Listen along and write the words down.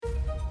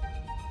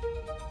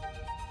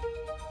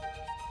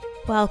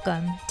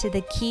Welcome to the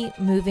Keep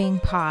Moving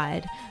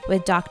Pod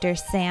with Dr.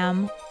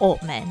 Sam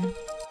Oltman.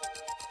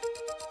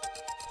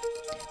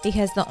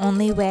 Because the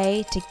only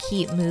way to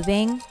keep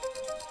moving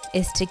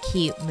is to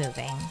keep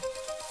moving.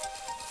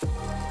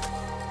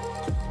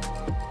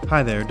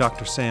 Hi there,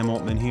 Dr. Sam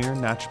Oltman here,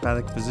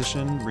 naturopathic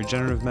physician,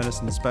 regenerative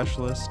medicine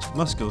specialist,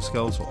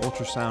 musculoskeletal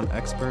ultrasound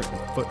expert,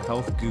 and foot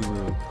health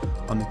guru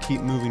on the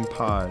Keep Moving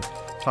Pod,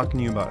 talking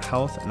to you about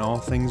health and all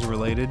things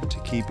related to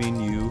keeping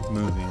you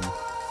moving.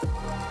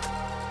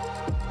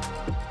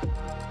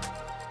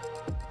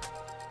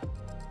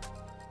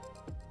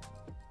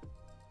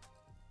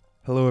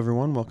 Hello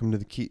everyone, welcome to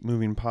the Keep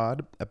Moving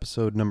Pod,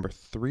 episode number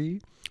 3.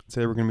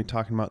 Today we're going to be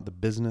talking about the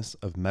business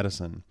of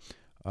medicine.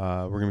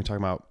 We're going to be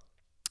talking about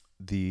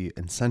the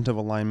incentive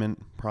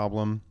alignment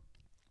problem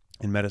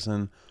in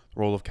medicine, the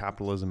role of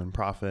capitalism and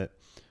profit,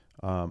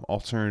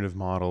 alternative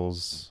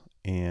models,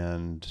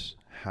 and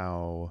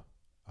how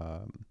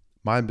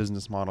my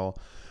business model,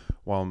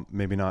 while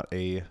maybe not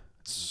a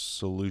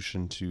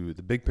solution to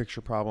the big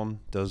picture problem,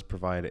 does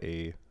provide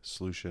a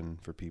solution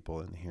for people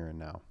in the here and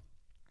now.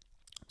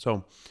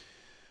 So,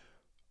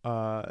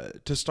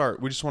 to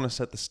start, we just want to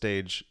set the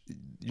stage.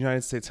 The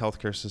United States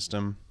healthcare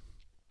system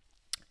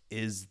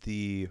is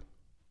the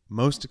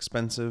most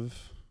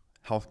expensive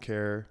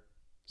healthcare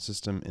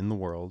system in the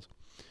world,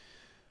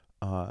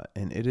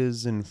 and it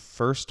is in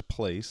first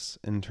place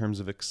in terms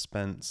of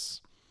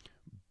expense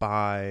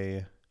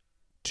by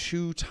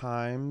 2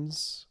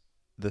 times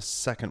the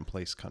second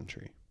place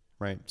country,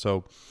 right?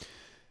 So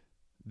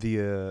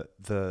the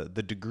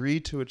degree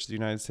to which the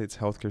United States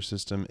healthcare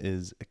system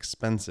is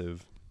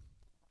expensive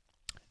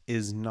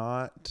is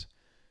not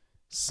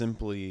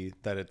simply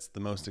that it's the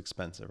most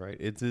expensive, right?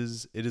 It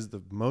is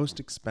the most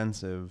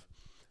expensive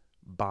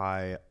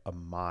by a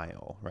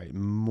mile, right?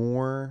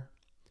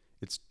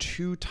 It's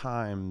 2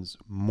 times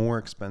more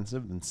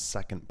expensive than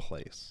second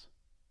place,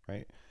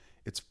 right?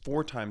 It's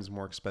 4 times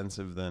more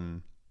expensive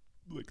than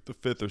like the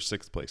 5th or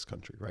 6th place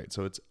country, right?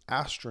 So it's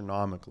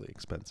astronomically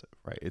expensive,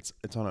 right? It's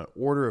on an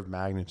order of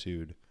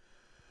magnitude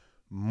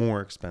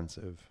more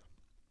expensive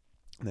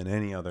than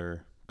any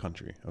other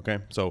country, okay?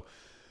 So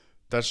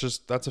that's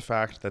a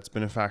fact. That's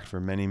been a fact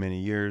for many, many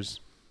years.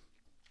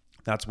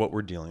 That's what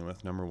we're dealing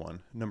with, number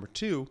one. Number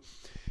two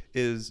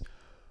is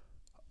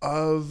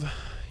I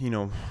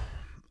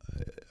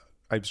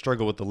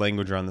struggle with the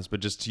language around this, but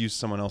just to use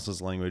someone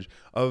else's language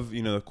of,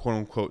 the quote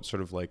unquote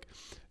sort of like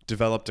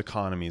developed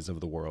economies of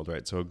the world,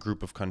 right? So a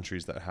group of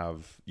countries that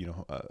have,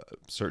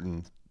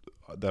 certain,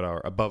 that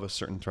are above a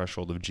certain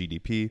threshold of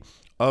GDP.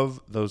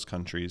 Of those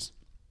countries,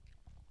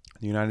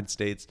 the United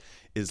States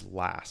is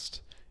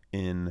last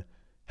in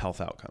health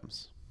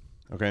outcomes.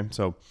 Okay.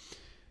 So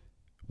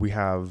we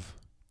have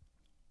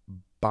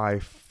by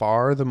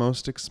far the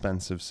most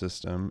expensive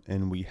system,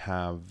 and we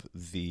have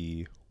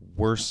the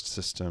worst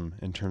system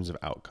in terms of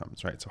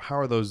outcomes, right? So how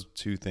are those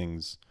two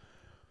things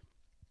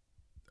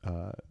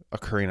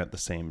occurring at the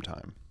same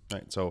time,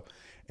 right? So,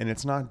 and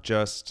it's not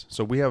just,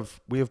 so we have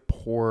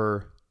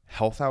poor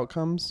health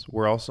outcomes.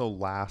 We're also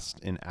last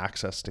in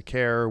access to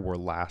care. We're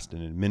last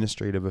in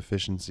administrative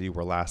efficiency.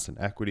 We're last in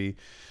equity.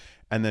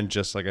 And then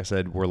just like I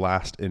said, we're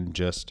last in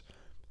just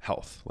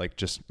health, like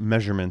just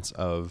measurements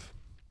of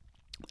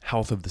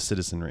health of the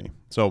citizenry.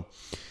 So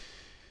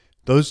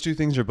those two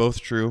things are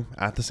both true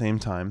at the same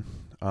time.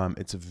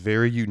 It's a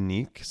very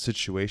unique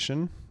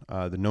situation.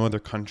 No other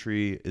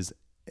country is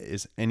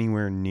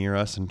anywhere near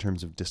us in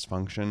terms of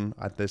dysfunction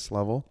at this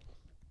level.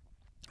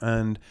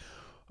 And,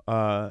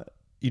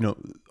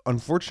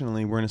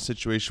 unfortunately, we're in a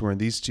situation where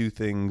these two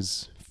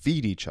things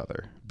feed each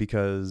other,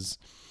 because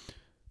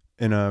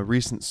in a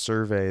recent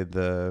survey,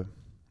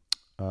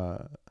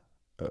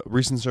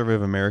 recent survey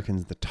of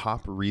Americans, the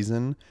top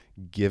reason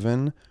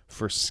given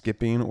for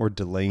skipping or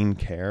delaying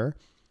care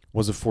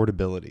was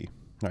affordability,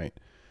 right?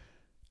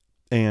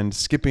 And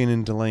skipping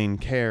and delaying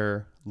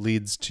care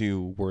leads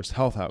to worse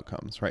health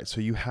outcomes, right?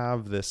 So you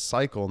have this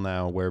cycle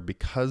now where,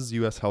 because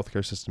U.S.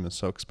 healthcare system is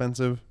so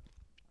expensive,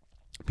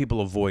 people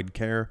avoid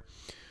care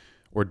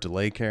or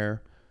delay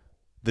care.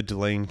 The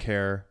delaying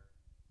care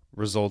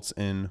results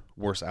in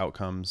worse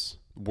outcomes.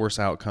 Worse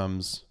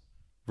outcomes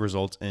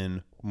results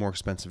in more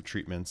expensive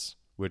treatments,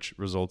 which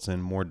results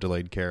in more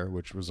delayed care,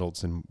 which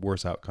results in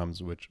worse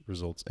outcomes, which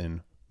results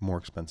in more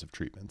expensive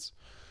treatments.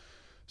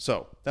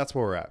 So that's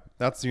where we're at.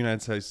 That's the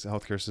United States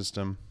healthcare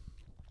system.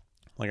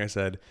 Like I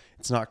said,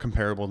 it's not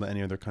comparable to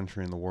any other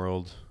country in the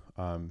world,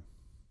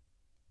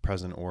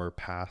 present or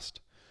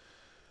past.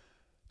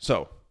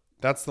 So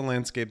that's the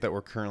landscape that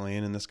we're currently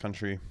in this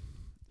country.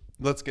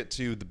 Let's get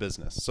to the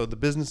business. So the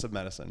business of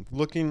medicine,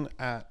 looking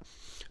at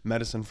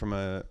medicine from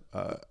and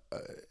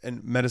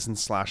medicine /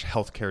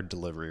 healthcare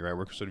delivery, right?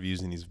 We're sort of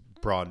using these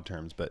broad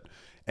terms, but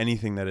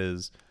anything that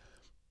is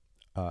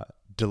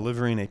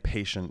delivering a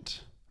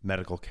patient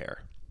medical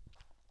care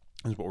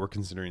is what we're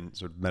considering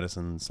sort of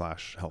medicine /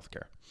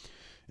 healthcare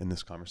in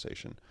this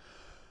conversation.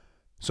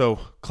 So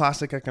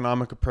classic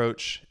economic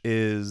approach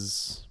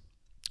is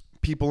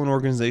people and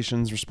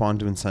organizations respond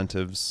to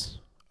incentives.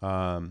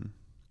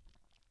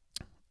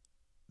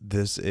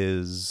 this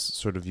is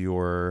sort of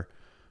your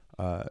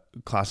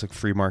classic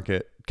free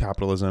market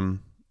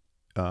capitalism.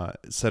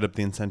 Set up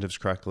the incentives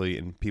correctly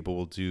and people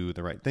will do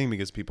the right thing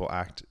because people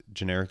act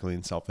generically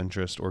in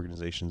self-interest,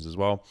 organizations as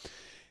well.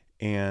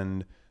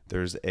 And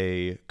there's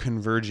a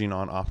converging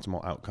on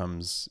optimal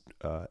outcomes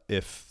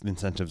if the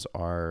incentives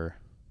are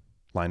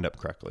lined up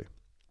correctly.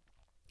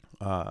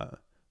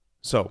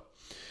 So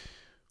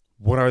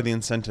what are the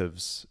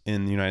incentives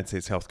in the United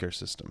States healthcare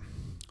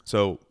system?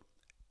 So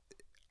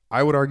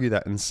I would argue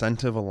that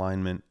incentive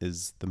alignment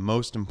is the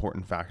most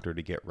important factor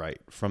to get right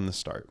from the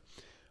start.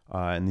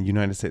 And the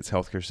United States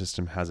healthcare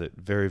system has it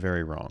very,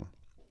 very wrong.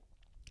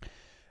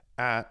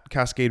 At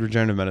Cascade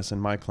Regenerative Medicine,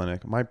 my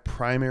clinic, my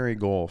primary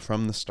goal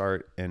from the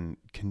start and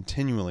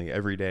continually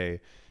every day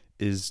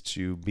is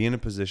to be in a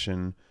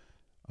position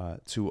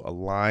to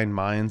align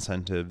my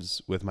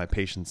incentives with my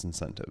patients'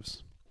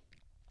 incentives.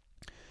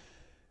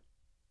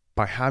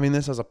 By having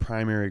this as a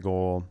primary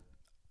goal,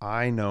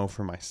 I know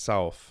for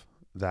myself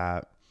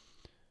that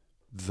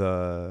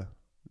the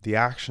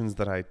actions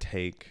that I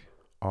take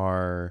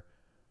are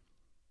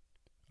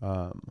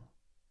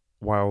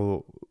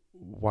while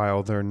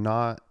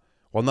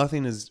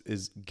nothing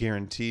is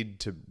guaranteed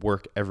to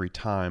work every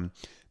time,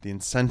 the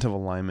incentive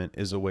alignment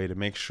is a way to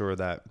make sure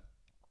that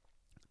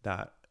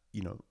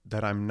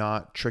I'm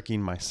not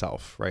tricking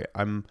myself, right?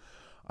 I'm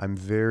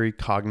very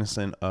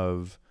cognizant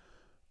of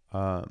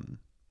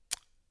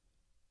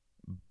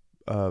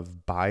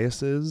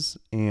biases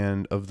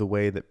and of the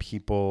way that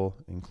people,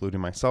 including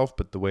myself,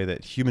 but the way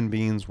that human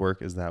beings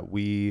work is that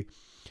we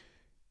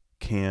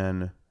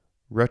can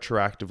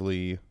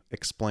retroactively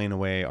explain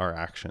away our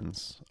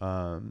actions.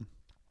 And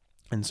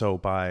so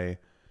by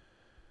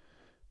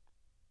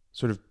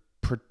sort of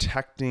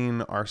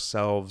protecting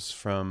ourselves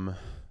from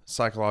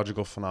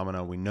psychological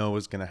phenomena we know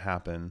is going to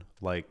happen,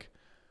 like,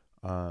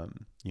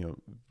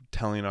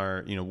 telling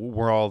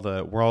we're all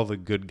the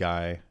good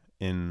guy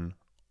in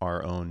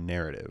our own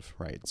narrative,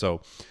 right?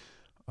 So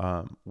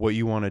what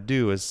you want to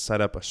do is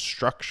set up a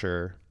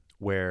structure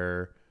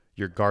where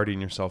you're guarding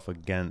yourself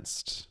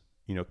against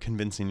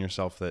convincing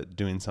yourself that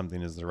doing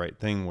something is the right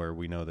thing where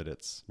we know that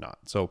it's not.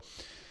 So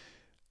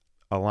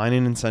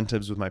aligning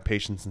incentives with my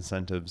patients'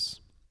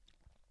 incentives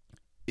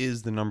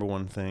is the number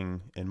one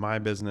thing in my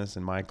business,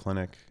 in my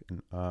clinic.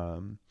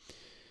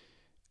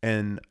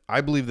 And I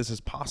believe this is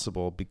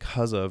possible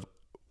because of,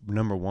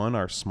 number one,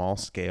 our small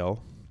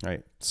scale,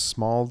 right?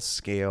 Small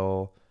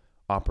scale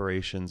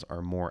operations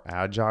are more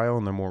agile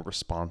and they're more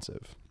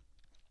responsive.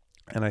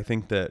 And I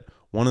think that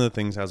one of the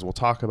things, as we'll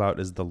talk about,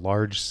 is the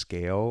large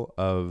scale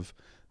of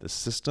the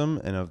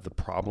system and of the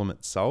problem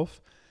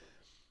itself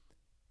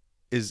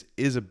is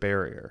a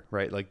barrier,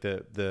 right? Like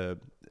the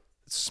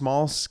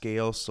small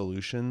scale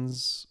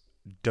solutions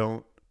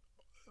don't,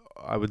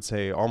 I would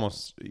say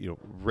almost,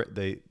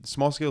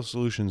 small scale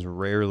solutions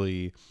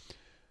rarely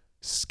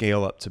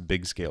scale up to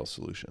big scale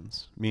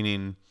solutions,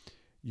 meaning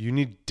you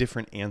need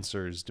different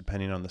answers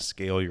depending on the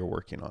scale you're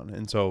working on.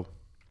 And so,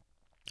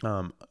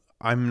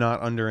 I'm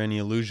not under any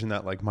illusion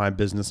that like my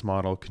business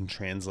model can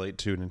translate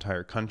to an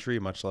entire country,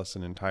 much less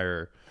an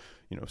entire,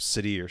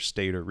 city or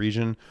state or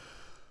region.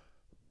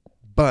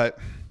 But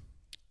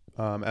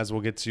as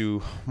we'll get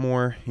to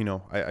more,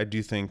 I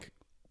do think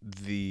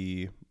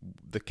the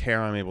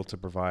care I'm able to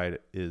provide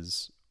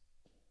is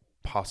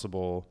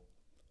possible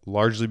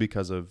largely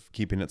because of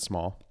keeping it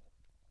small.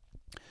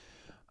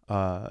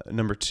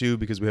 Number two,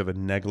 because we have a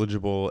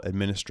negligible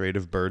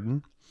administrative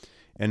burden.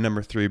 And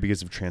number three,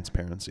 because of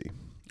transparency.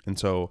 And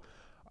so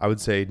I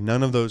would say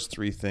none of those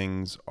three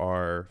things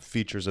are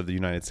features of the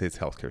United States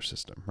healthcare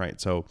system, right?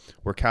 So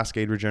where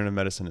Cascade Regenerative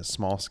Medicine is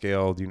small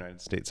scale, the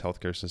United States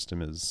healthcare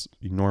system is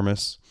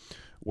enormous.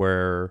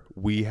 Where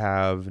we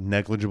have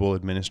negligible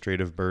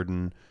administrative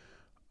burden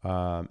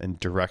and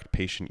direct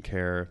patient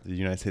care, the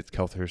United States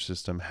healthcare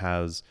system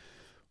has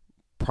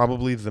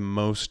probably the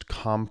most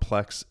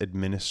complex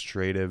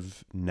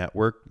administrative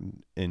network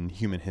in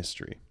human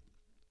history.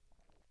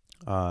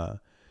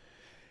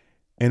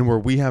 And where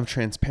we have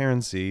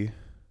transparency,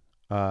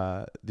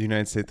 the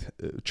United States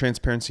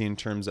transparency in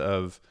terms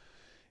of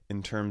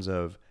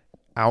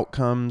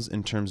outcomes,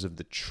 in terms of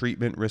the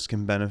treatment risk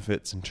and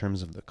benefits, in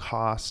terms of the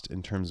cost,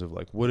 in terms of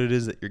like what it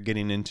is that you're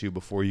getting into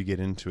before you get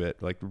into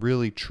it, like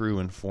really true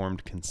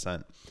informed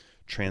consent,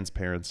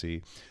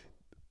 transparency.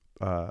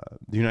 The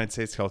United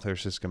States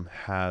healthcare system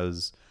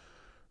has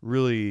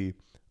really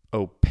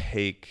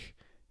opaque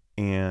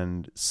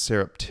and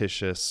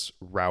surreptitious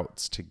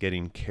routes to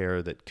getting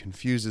care that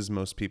confuses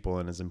most people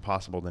and is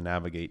impossible to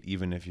navigate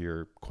even if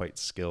you're quite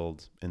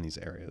skilled in these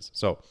areas.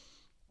 So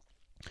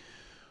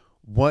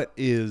what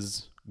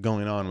is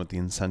going on with the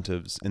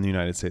incentives in the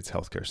United States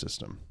healthcare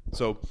system?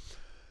 So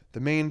the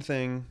main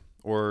thing,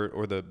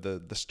 or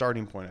the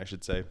starting point, I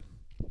should say,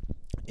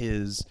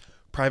 is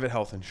private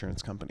health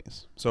insurance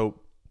companies.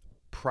 So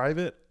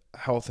private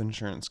health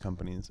insurance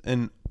companies,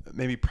 and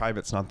maybe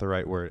private's not the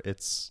right word,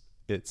 it's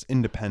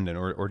independent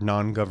or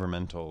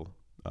non-governmental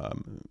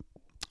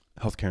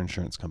healthcare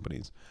insurance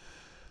companies.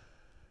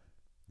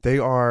 They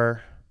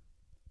are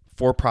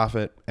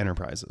for-profit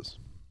enterprises.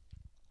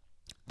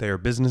 They are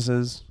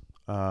businesses,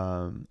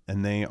 and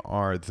they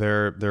are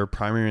their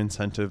primary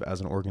incentive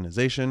as an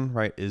organization,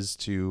 right, is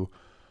to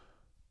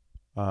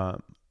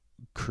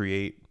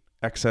create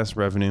excess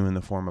revenue in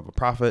the form of a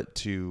profit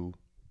to,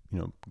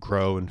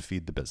 grow and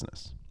feed the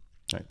business.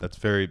 Right. That's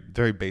very,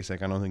 very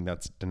basic. I don't think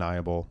that's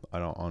deniable.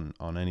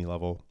 On any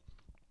level.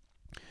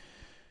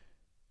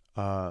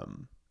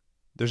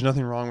 There's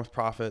nothing wrong with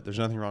profit. There's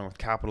nothing wrong with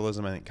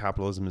capitalism. I think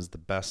capitalism is the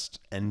best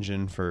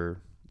engine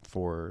for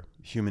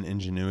human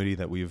ingenuity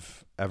that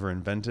we've ever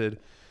invented.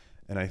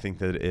 And I think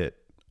that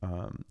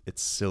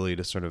it's silly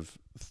to sort of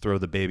throw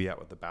the baby out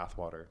with the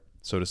bathwater,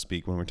 so to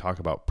speak, when we talk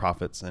about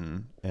profits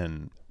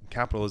and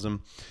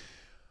capitalism.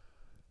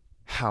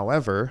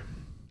 However,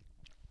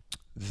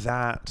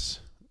 that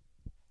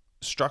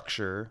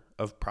structure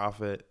of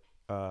profit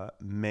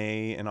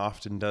may and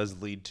often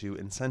does lead to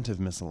incentive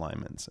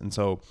misalignments. And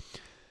so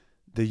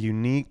the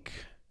unique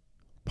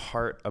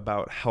part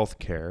about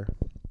healthcare,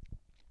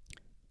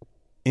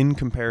 in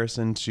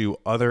comparison to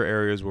other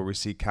areas where we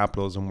see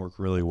capitalism work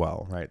really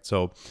well, right?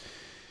 So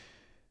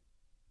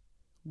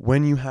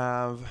when you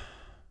have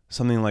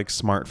something like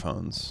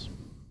smartphones,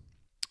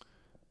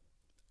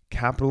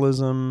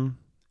 capitalism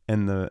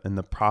and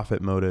the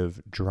profit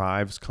motive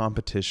drives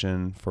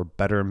competition for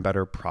better and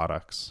better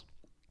products,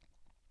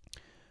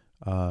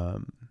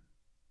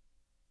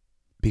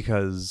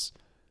 because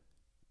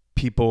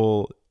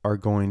people are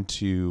going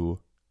to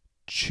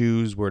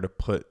choose where to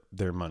put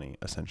their money,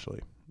 essentially.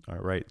 All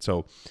right.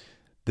 So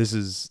this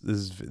is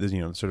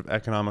sort of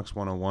economics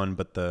 101,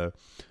 but the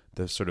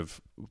sort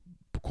of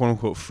quote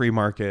unquote free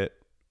market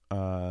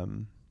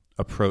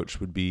approach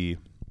would be,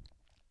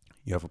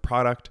 you have a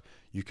product,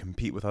 you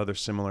compete with other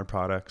similar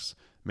products,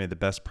 may the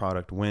best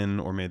product win,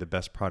 or may the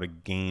best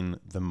product gain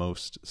the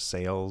most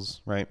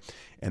sales, right?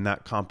 And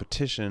that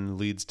competition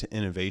leads to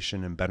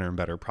innovation and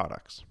better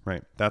products,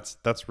 right?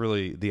 That's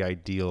really the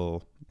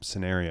ideal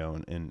scenario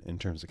in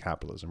terms of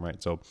capitalism,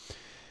 right? So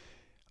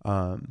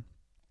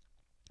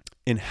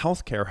in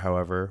healthcare,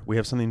 however, we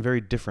have something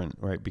very different,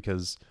 right?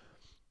 Because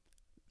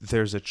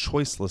there's a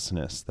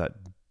choicelessness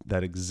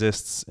that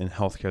exists in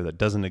healthcare that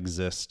doesn't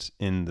exist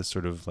in the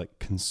sort of like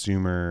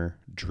consumer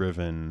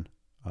driven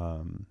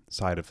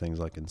side of things,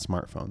 like in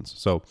smartphones.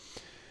 So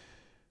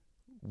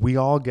we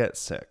all get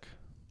sick.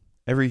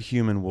 Every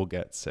human will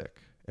get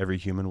sick. Every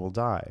human will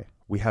die.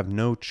 We have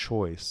no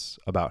choice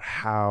about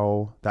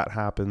how that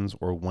happens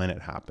or when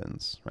it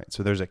happens, right?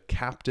 So there's a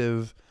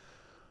captive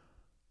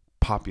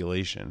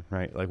population,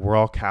 right? Like we're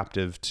all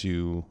captive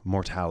to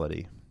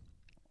mortality.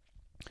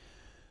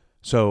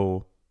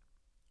 So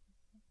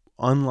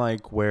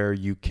unlike where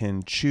you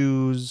can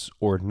choose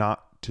or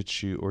not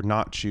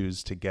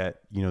choose to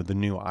get, the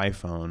new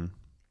iPhone,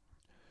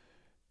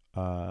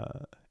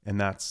 and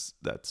that's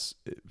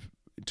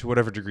to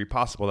whatever degree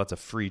possible, that's a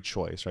free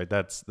choice, right?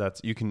 That's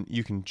you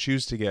can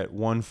choose to get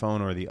one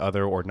phone or the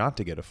other, or not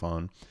to get a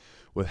phone.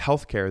 With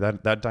healthcare,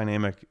 that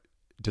dynamic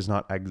does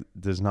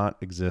not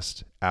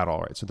exist at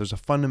all, right? So there's a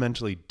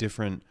fundamentally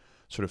different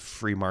sort of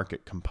free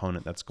market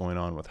component that's going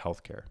on with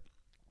healthcare.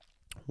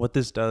 What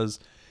this does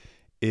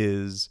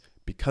is,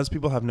 because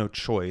people have no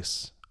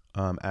choice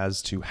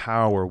as to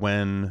how or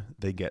when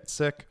they get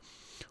sick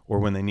or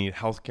when they need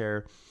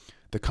healthcare,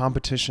 the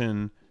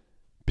competition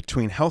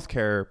between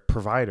healthcare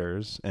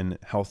providers and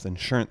health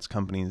insurance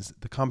companies,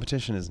 the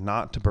competition is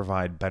not to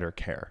provide better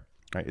care,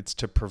 right? It's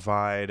to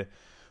provide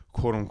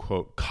quote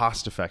unquote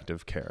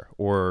cost-effective care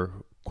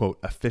or quote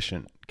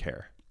efficient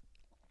care,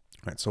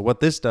 right? So what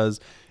this does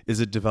is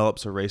it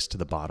develops a race to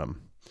the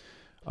bottom.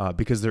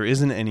 Because there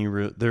isn't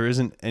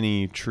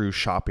any true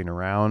shopping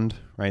around,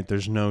 right?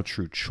 There's no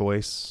true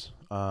choice,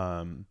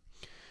 because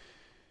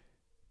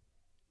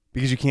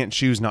you can't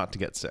choose not to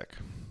get sick.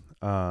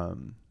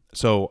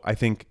 So I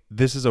think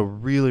this is a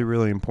really,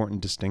 really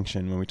important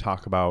distinction when we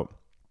talk about,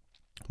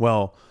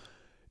 well,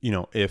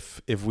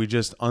 if we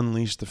just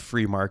unleash the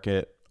free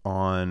market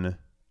on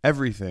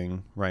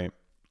everything, right?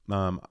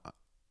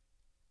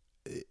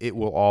 It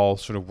will all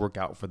sort of work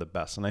out for the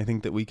best. And I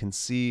think that we can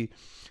see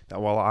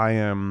that while I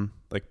am,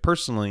 like,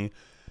 personally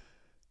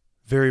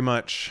very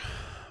much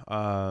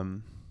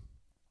will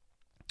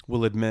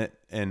admit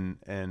and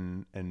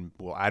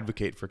will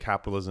advocate for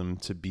capitalism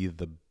to be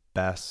the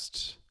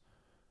best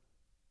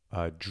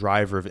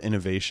driver of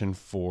innovation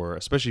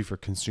especially for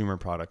consumer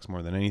products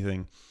more than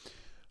anything,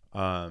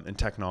 and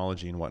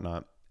technology and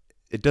whatnot,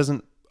 it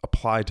doesn't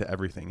apply to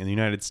everything. In the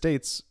United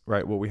States,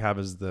 right, what we have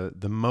is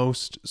the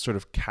most sort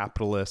of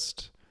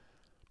capitalist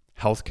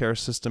healthcare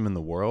system in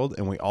the world,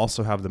 and we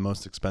also have the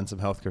most expensive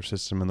healthcare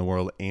system in the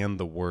world and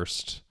the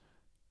worst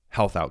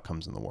health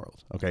outcomes in the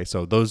world. Okay,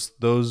 so those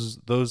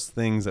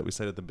things that we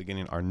said at the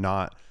beginning are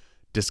not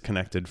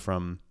disconnected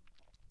from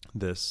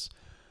this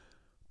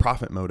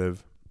profit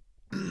motive,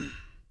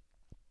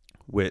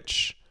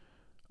 which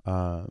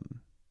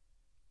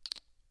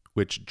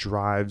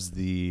drives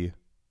the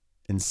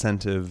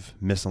incentive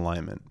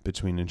misalignment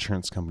between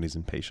insurance companies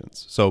and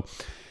patients. So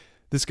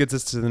this gets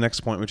us to the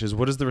next point, which is,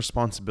 what is the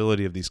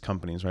responsibility of these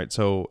companies, right?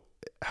 So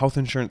health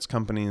insurance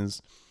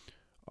companies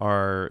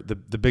are the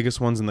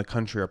biggest ones in the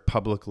country are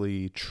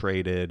publicly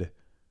traded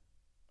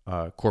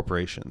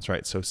corporations,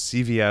 right? So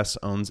CVS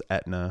owns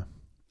Aetna,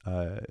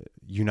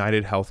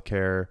 United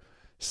Healthcare,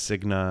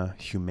 Cigna,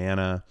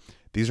 Humana.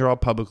 These are all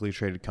publicly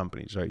traded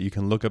companies, right? You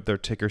can look up their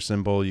ticker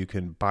symbol. You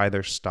can buy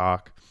their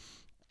stock.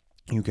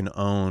 You can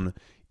own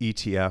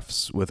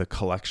ETFs with a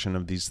collection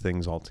of these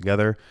things all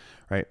together,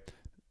 right?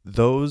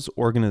 Those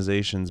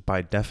organizations,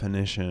 by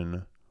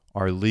definition,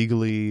 are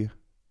legally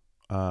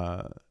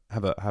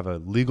have a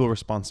legal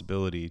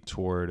responsibility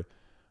toward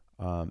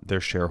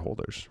their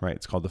shareholders, right?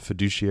 It's called the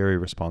fiduciary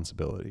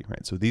responsibility,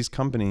 right? So these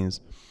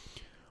companies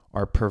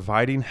are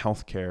providing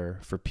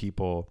healthcare for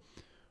people,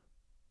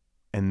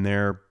 and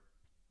their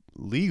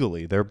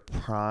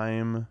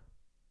prime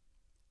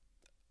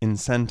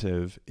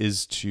incentive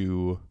is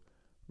to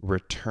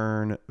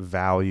return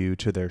value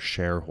to their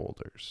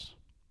shareholders.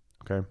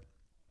 Okay.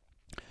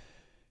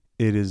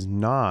 It is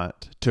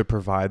not to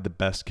provide the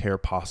best care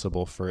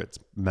possible for its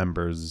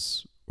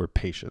members or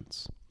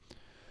patients.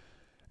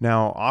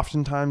 Now,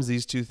 oftentimes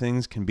these two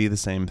things can be the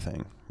same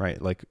thing,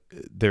 right? Like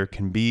there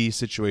can be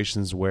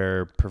situations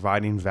where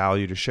providing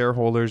value to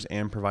shareholders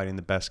and providing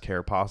the best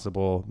care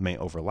possible may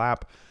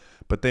overlap,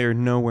 but they are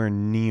nowhere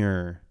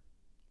near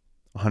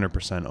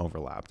 100%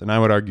 overlapped. And I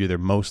would argue they're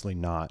mostly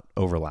not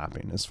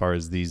overlapping as far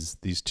as these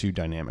two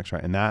dynamics,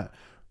 right? And that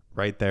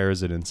right there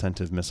is an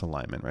incentive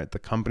misalignment, right? The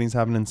companies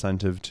have an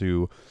incentive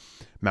to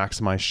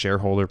maximize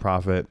shareholder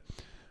profit,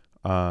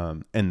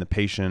 and the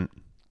patient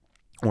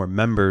or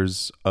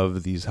members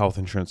of these health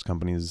insurance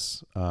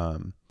companies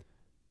have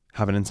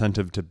an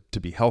incentive to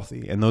be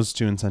healthy. And those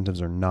two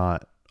incentives are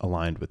not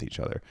aligned with each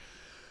other.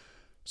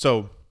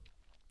 So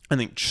I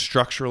think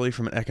structurally,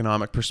 from an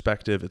economic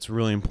perspective, it's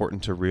really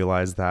important to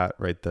realize that,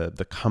 right?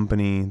 The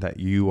company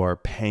that you are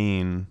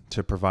paying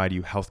to provide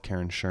you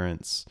healthcare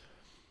insurance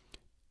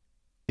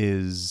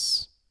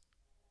is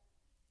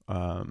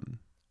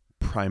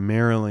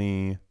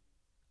primarily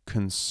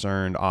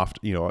concerned,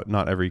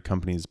 not every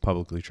company is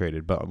publicly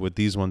traded, but with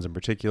these ones in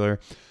particular,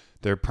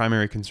 their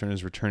primary concern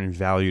is returning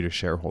value to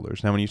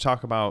shareholders. Now, when you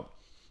talk about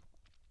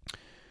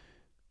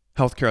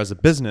healthcare as a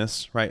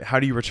business, right? How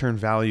do you return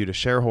value to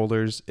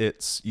shareholders?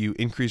 It's you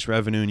increase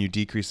revenue and you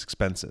decrease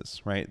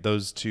expenses, right?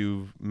 Those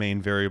two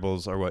main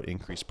variables are what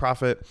increase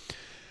profit.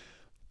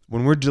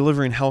 When we're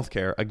delivering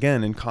healthcare,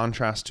 again, in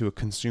contrast to a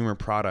consumer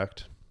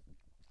product,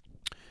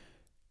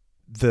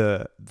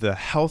 the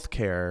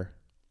healthcare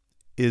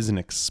is an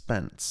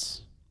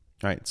expense,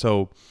 right?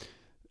 So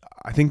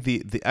I think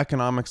the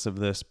economics of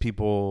this,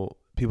 people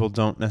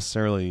don't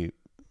necessarily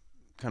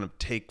kind of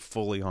take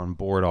fully on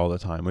board all the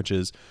time, which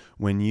is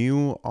when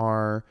you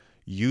are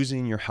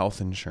using your health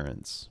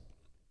insurance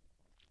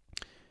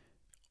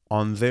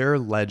on their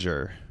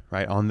ledger,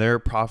 right, on their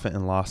profit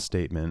and loss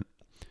statement,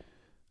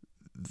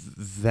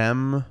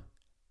 them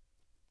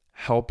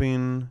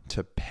helping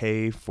to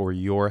pay for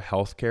your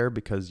healthcare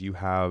because you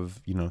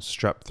have,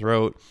 strep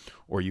throat,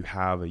 or you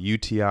have a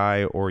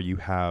UTI, or you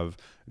have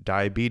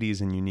diabetes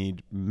and you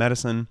need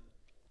medicine.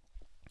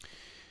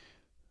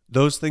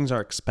 Those things are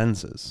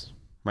expenses,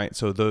 right?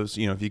 So those,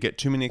 if you get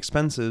too many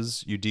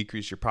expenses, you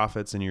decrease your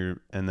profits,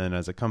 and then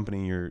as a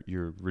company,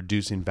 you're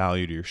reducing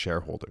value to your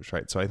shareholders,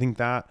 right? So I think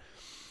that,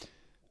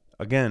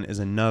 again, is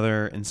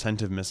another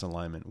incentive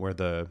misalignment, where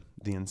the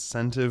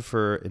incentive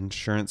for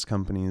insurance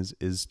companies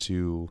is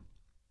to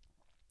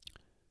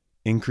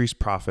increase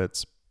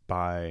profits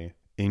by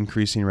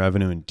increasing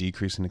revenue and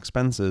decreasing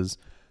expenses,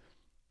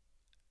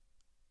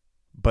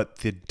 but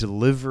the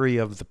delivery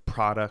of the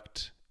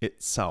product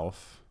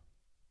itself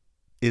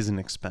is an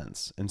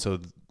expense. And so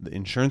the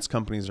insurance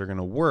companies are going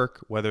to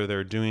work, whether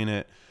they're doing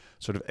it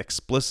sort of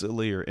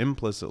explicitly or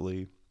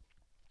implicitly,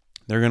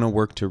 they're going to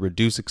work to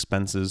reduce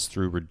expenses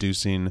through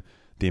reducing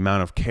the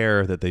amount of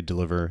care that they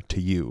deliver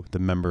to you, the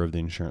member of the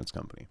insurance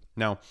company.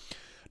 Now,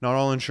 not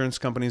all insurance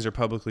companies are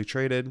publicly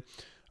traded.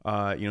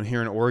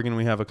 Here in Oregon,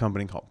 we have a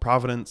company called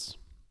Providence.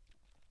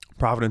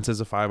 Providence is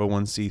a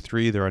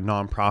 501c3. They're a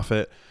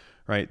nonprofit,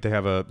 right? They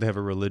have a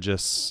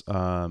religious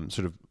sort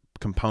of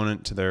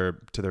component to their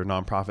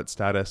nonprofit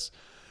status.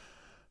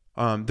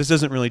 This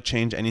doesn't really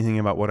change anything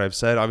about what I've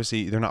said.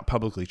 Obviously, they're not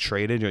publicly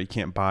traded. You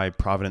can't buy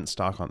Providence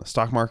stock on the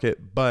stock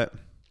market, but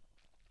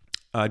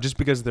just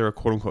because they're a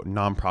quote unquote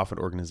nonprofit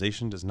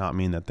organization does not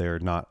mean that they're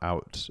not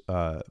out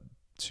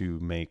to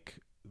make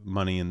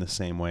money in the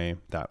same way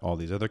that all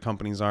these other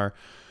companies are.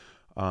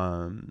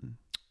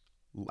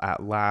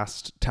 At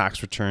last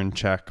tax return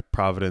check,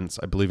 Providence,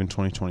 I believe in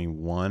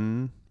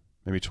 2021,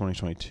 maybe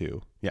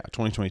 2022. Yeah,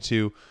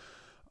 2022,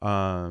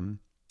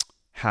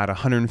 had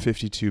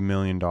 $152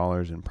 million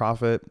in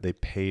profit. They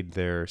paid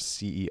their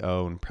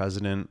CEO and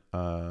president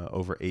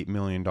over $8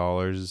 million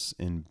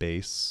in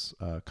base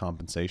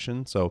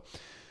compensation. So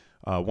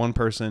one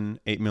person,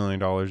 $8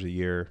 million a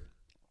year.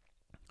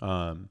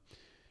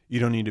 You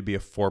don't need to be a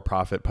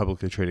for-profit,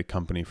 publicly traded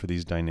company for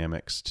these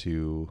dynamics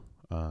to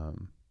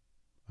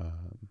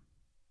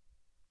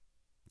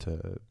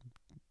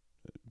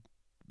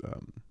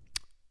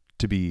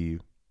be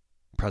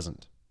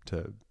present,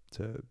 to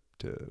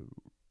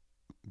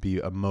be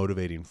a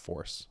motivating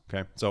force.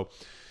 Okay. So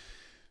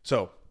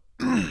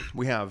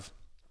we have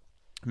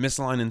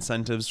misaligned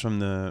incentives from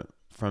the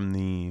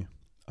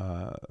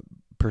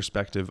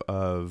perspective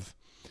of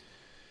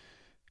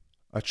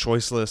a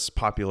choiceless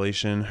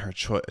population, or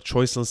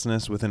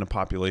choicelessness within a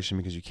population,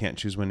 because you can't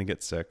choose when to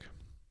get sick.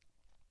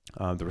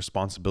 The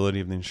responsibility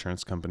of the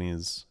insurance company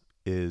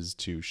is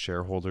to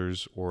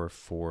shareholders, or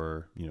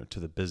for, to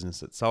the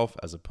business itself,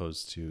 as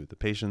opposed to the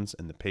patients,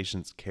 and the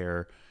patient's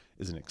care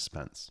is an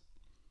expense.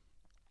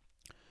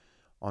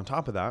 On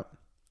top of that,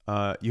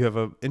 you have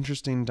an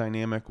interesting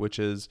dynamic, which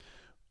is,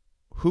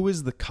 who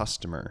is the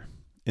customer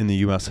in the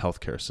U.S.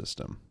 healthcare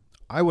system?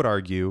 I would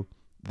argue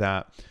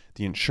that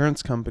the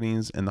insurance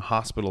companies and the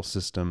hospital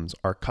systems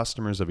are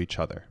customers of each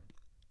other.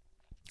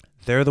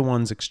 They're the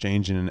ones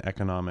exchanging an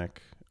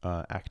economic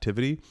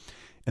activity,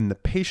 and the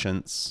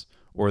patients,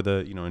 or the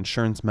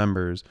insurance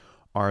members,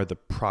 are the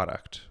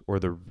product, or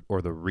the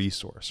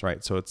resource,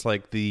 right? So it's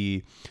like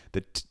the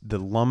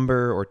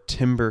lumber or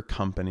timber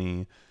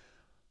company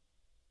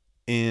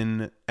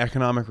in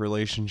economic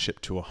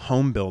relationship to a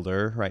home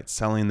builder, right,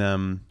 selling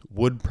them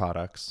wood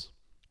products.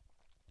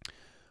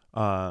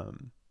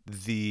 In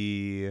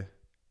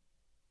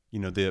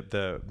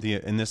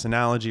this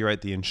analogy,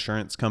 right, the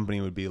insurance company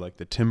would be like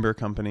the timber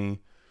company,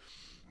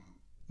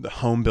 the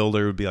home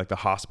builder would be like the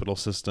hospital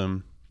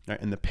system,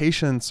 right? And the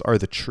patients are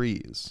the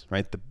trees,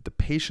 right? The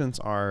patients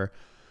are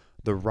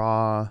the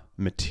raw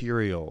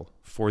material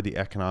for the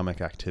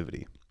economic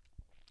activity,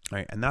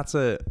 right? And that's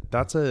a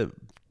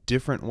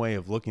different way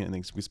of looking at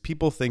things, because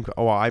people think,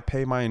 oh, I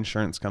pay my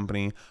insurance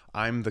company,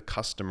 I'm the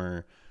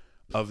customer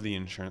of the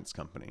insurance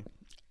company.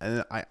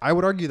 And I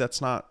would argue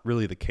that's not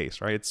really the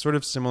case, right? It's sort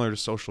of similar to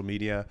social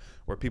media,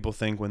 where people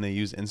think when they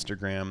use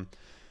Instagram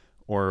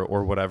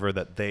or whatever,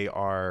 that they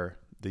are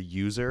the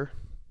user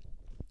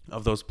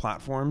of those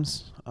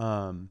platforms,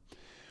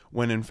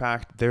 when in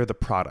fact they're the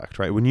product,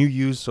 right? When you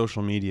use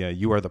social media,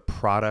 you are the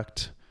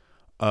product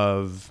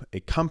of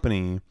a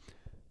company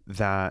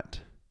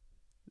that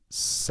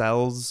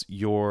sells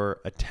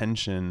your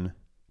attention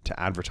to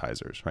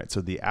advertisers, right? So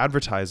the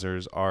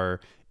advertisers are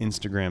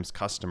Instagram's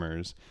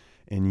customers,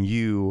 and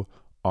you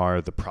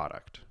are the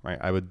product, right?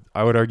 I would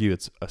argue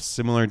it's a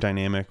similar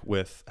dynamic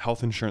with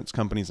health insurance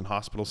companies and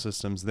hospital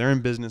systems. They're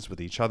in business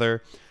with each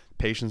other.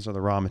 Patients are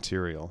the raw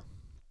material,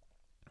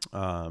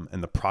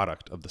 and the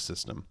product of the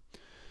system.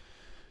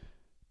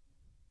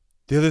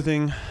 The other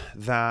thing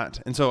that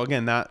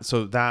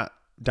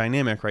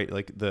dynamic, right?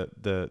 Like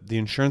the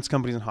insurance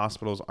companies and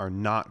hospitals are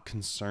not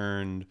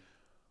concerned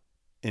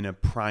in a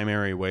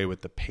primary way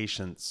with the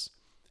patient's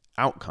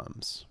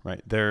outcomes,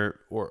 right? They're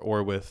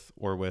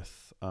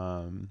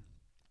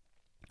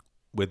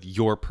with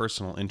your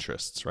personal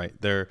interests, right?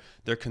 They're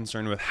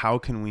concerned with, how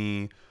can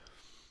we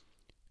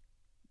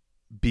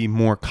be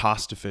more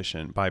cost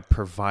efficient by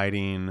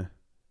providing,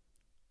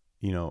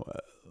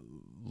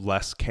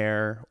 less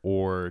care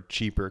or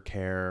cheaper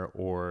care,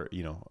 or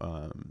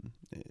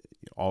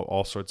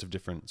all sorts of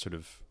different sort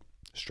of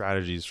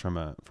strategies from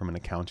an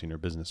accounting or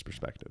business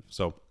perspective.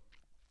 So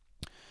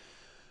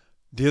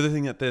the other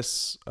thing that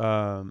this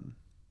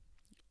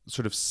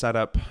sort of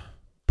setup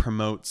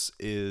promotes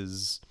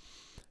is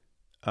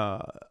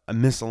a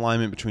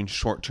misalignment between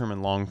short-term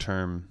and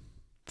long-term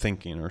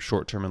thinking, or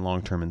short-term and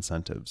long-term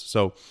incentives.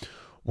 So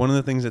one of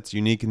the things that's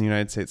unique in the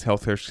United States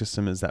healthcare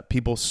system is that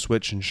people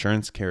switch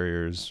insurance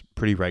carriers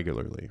pretty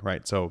regularly,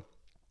 right? So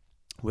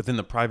within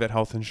the private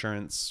health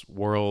insurance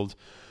world,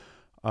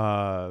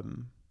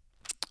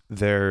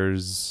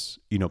 there's,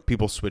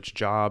 people switch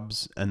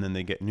jobs and then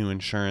they get new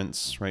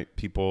insurance, right?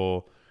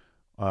 People,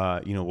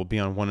 will be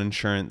on one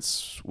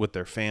insurance with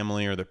their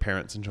family or their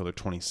parents until they're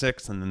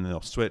 26, and then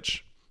they'll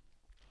switch.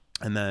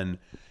 And then,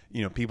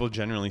 people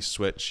generally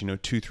switch,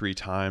 2-3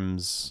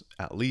 times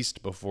at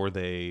least before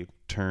they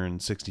turn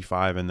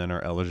 65 and then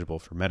are eligible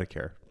for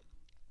Medicare.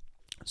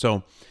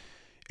 So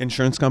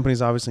insurance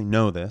companies obviously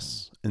know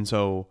this. And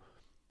so,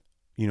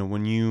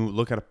 when you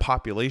look at a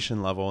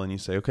population level and you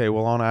say, okay,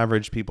 well, on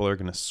average, people are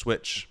going to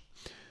switch,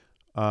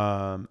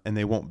 and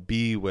they won't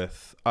be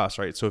with us,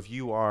 right? So if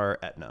you are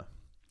Aetna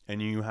and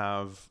you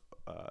have,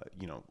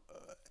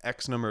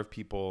 X number of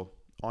people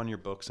on your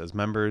books as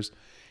members,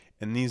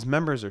 and these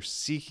members are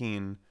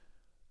seeking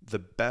the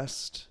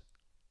best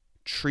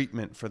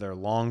treatment for their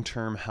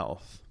long-term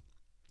health,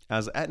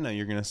 as Aetna,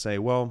 you're going to say,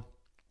 well,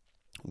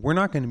 we're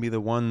not going to be the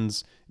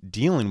ones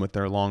dealing with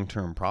their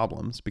long-term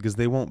problems, because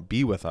they won't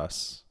be with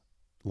us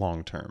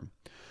long-term.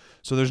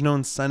 So there's no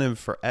incentive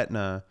for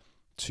Aetna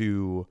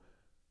to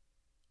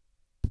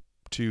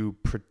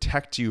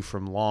protect you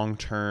from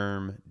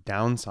long-term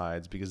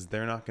downsides, because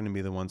they're not going to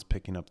be the ones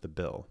picking up the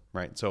bill,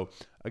 right? So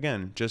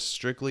again, just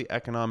strictly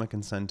economic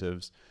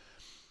incentives,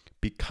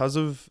 because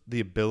of the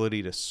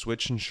ability to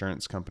switch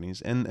insurance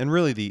companies, and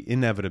really the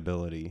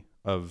inevitability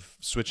of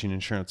switching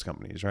insurance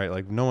companies, right?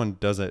 Like no one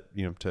does it,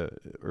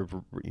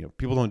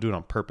 people don't do it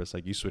on purpose.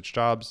 Like you switch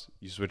jobs,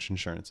 you switch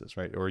insurances,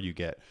 right? Or you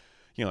get,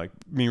 like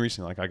me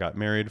recently, like I got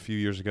married a few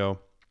years ago,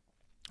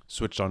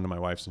 switched on to my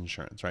wife's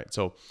insurance, right?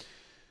 So,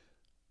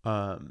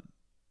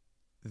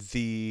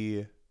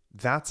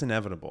 that's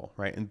inevitable,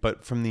 right?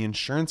 But from the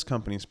insurance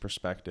company's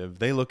perspective,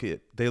 they look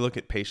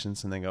at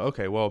patients and they go,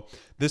 okay, well,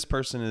 this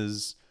person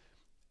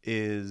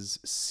is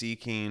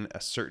seeking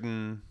a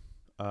certain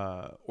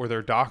or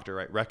their doctor,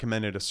 right,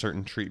 recommended a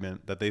certain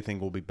treatment that they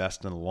think will be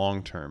best in the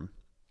long term,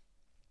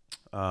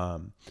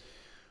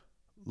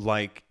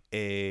 like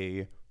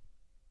a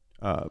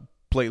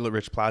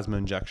platelet-rich plasma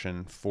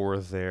injection for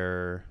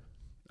their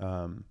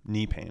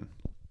knee pain.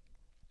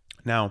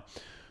 Now,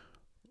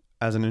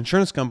 as an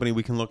insurance company,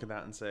 we can look at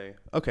that and say,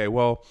 okay,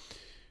 well,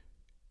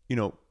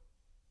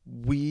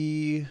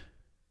 we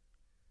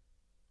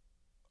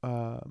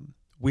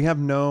have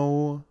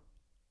no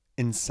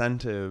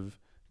incentive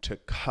to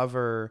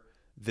cover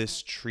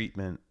this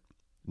treatment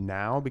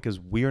now because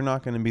we are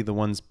not going to be the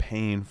ones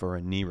paying for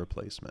a knee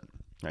replacement,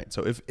 right?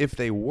 So if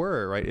they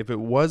were, right, if it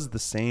was the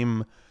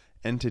same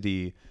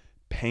entity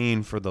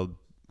paying for the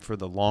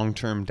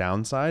long-term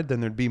downside,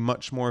 then there'd be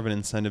much more of an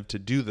incentive to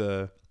do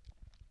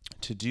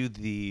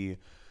the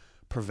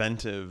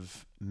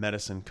preventive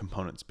medicine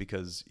components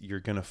because you're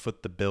going to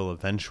foot the bill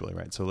eventually,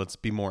 right? So let's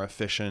be more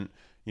efficient.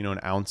 An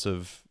ounce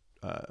of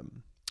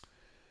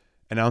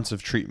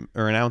treatment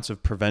or an ounce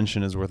of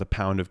prevention is worth a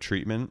pound of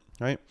treatment,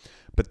 right?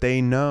 But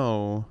they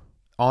know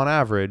on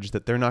average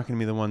that they're not going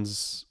to be the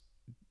ones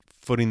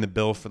footing the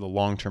bill for the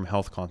long-term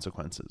health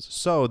consequences.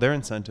 So their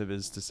incentive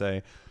is to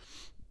say,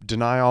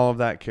 deny all of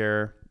that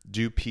care,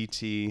 do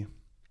PT,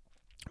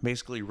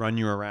 basically run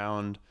you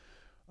around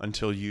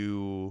until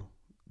you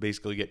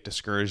basically get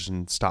discouraged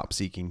and stop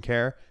seeking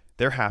care.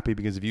 They're happy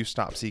because if you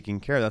stop seeking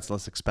care, that's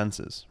less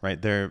expenses,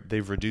 right?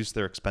 They've reduced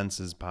their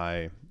expenses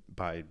by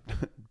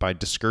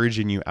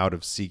discouraging you out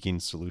of seeking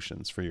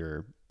solutions for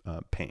your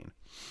pain.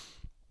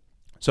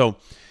 So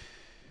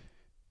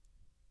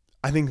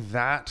I think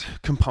that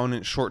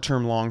component,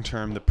 short-term,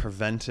 long-term, the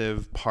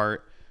preventive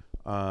part,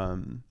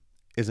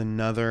 is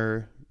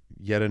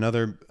yet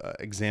another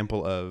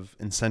example of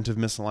incentive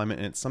misalignment,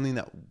 and it's something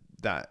that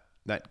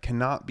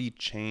cannot be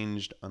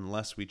changed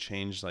unless we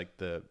change like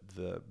the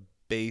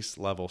base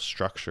level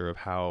structure of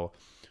how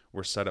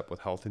we're set up with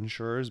health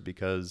insurers,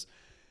 because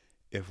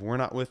if we're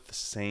not with the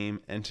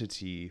same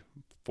entity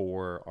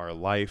for our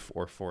life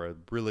or for a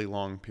really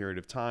long period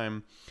of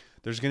time,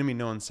 there's going to be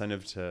no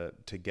incentive to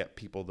get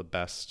people the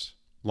best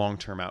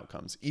long-term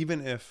outcomes. Even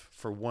if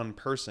for one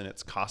person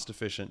it's cost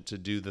efficient to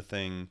do the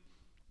thing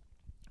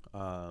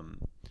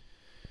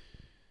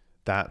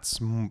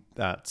that's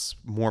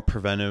more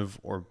preventive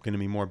or going to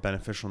be more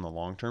beneficial in the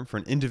long term. For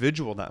an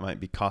individual, that might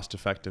be cost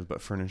effective,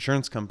 but for an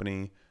insurance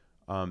company,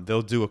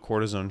 they'll do a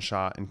cortisone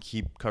shot and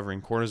keep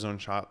covering cortisone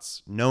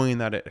shots, knowing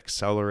that it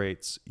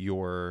accelerates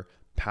your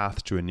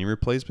path to a knee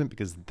replacement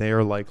because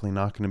they're likely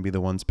not going to be the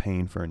ones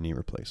paying for a knee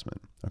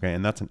replacement. Okay,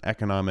 and that's an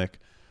economic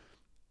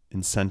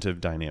incentive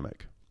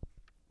dynamic.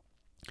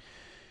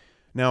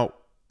 Now,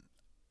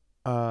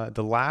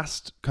 the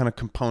last kind of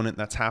component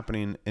that's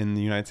happening in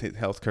the United States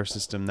healthcare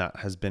system that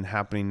has been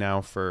happening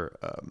now for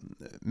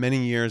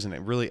many years, and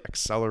it really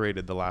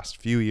accelerated the last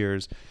few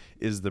years,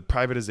 is the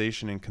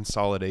privatization and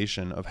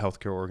consolidation of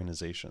healthcare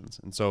organizations.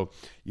 And so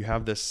you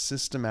have this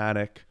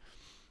systematic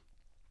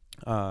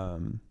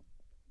buying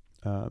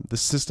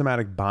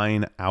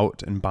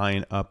out and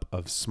buying up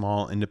of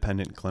small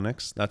independent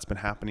clinics that's been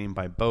happening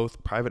by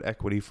both private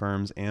equity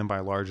firms and by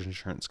large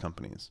insurance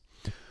companies.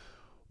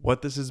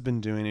 What this has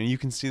been doing, and you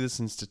can see this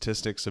in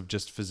statistics of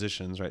just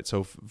physicians, right?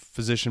 So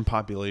physician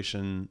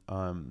population,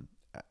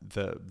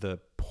 the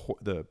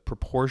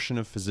proportion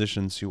of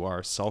physicians who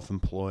are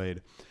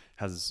self-employed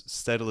has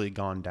steadily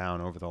gone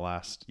down over the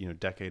last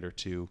decade or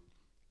two,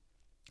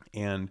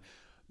 and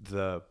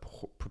the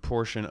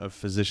proportion of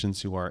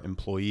physicians who are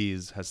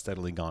employees has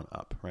steadily gone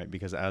up, right?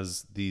 Because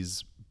as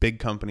these big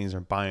companies are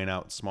buying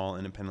out small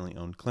independently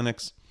owned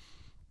clinics,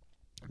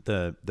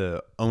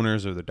 the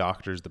owners or the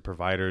doctors, the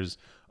providers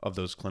of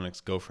those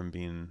clinics go from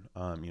being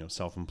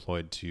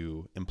self-employed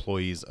to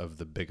employees of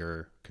the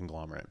bigger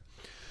conglomerate.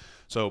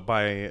 So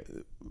by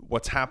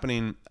what's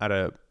happening at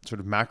a sort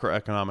of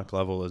macroeconomic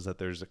level is that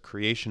there's a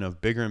creation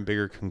of bigger and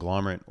bigger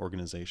conglomerate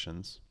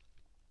organizations.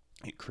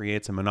 It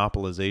creates a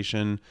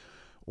monopolization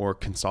or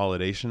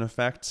consolidation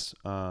effects,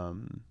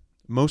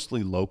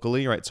 mostly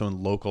locally, right? So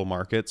in local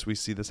markets, we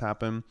see this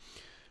happen,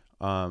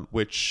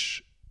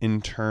 which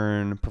in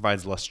turn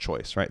provides less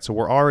choice, right? So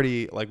we're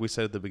already, like we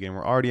said at the beginning,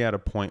 we're already at a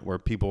point where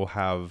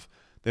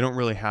they don't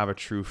really have a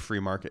true free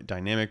market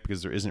dynamic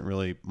because there isn't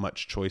really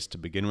much choice to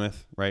begin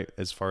with, right?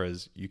 As far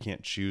as you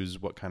can't choose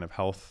what kind of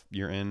health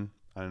you're in.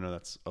 I don't know,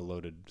 that's a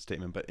loaded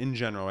statement, but in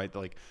general, right?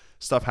 Like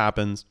stuff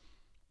happens.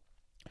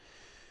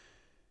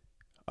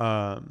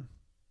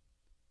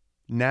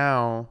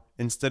 Now,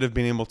 instead of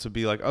being able to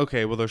be like,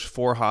 okay, well, there's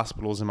 4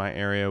 hospitals in my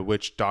area.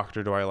 Which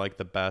doctor do I like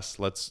the best?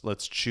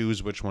 Let's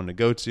choose which one to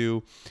go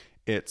to.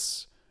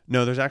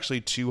 No, there's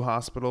actually 2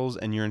 hospitals,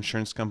 and your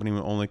insurance company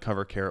will only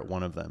cover care at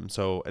one of them.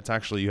 So it's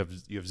actually you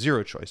have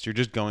zero choice. You're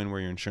just going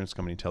where your insurance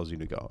company tells you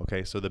to go.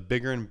 Okay, so the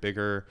bigger and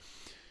bigger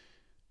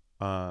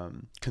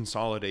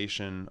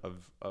consolidation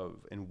of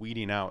and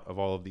weeding out of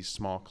all of these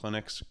small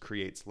clinics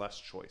creates less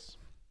choice.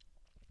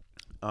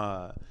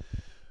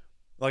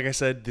 Like I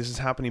said, this is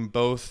happening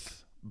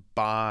both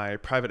by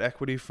private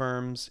equity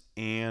firms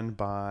and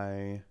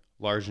by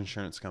large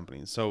insurance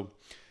companies. So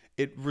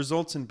it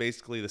results in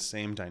basically the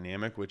same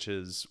dynamic, which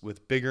is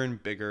with bigger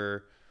and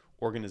bigger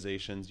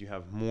organizations, you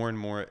have more and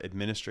more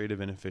administrative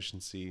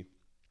inefficiency,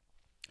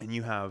 and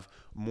you have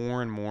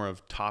more and more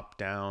of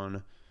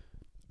top-down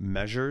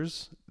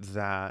measures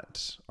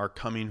that are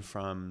coming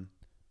from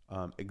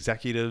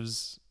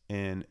executives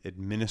and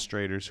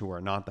administrators who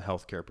are not the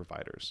healthcare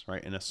providers,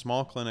 right? In a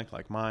small clinic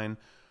like mine,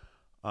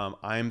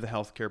 I'm the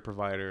healthcare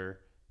provider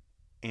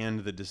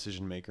and the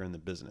decision maker in the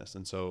business.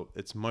 And so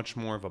it's much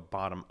more of a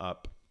bottom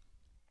up.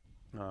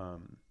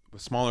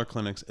 With smaller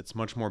clinics, it's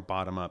much more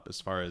bottom up as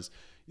far as,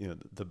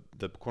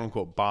 the quote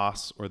unquote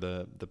boss or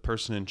the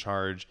person in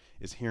charge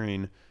is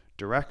hearing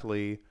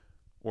directly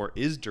or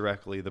is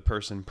directly the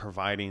person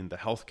providing the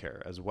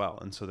healthcare as well.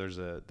 And so there's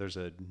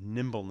a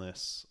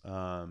nimbleness,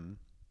 an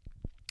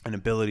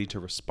ability to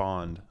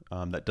respond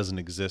that doesn't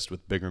exist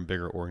with bigger and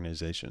bigger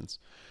organizations.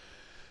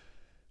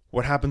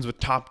 What happens with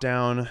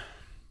top-down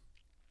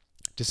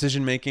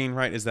decision making,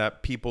 right, is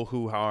that people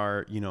who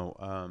are,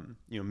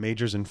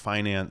 majors in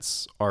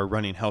finance are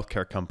running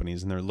healthcare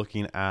companies, and they're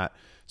looking at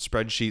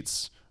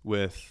spreadsheets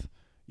with,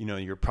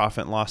 your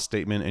profit and loss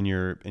statement and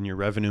your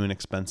revenue and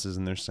expenses,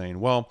 and they're saying,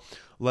 well,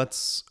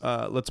 let's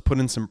put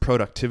in some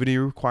productivity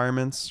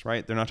requirements,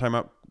 right? They're not talking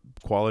about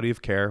quality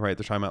of care, right?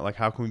 They're talking about like,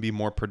 how can we be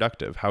more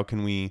productive? How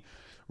can we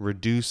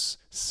reduce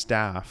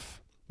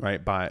staff,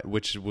 right, by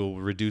which will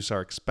reduce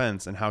our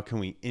expense, and how can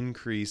we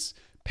increase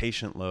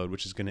patient load,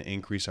 which is going to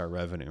increase our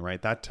revenue,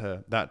 right? That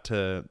to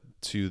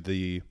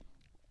the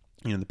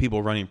the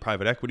people running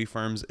private equity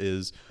firms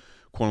is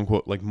quote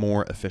unquote like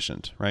more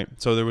efficient, right?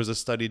 So there was a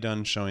study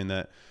done showing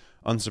that,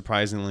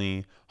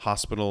 unsurprisingly,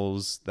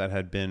 hospitals that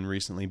had been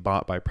recently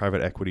bought by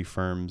private equity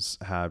firms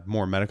had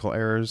more medical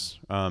errors.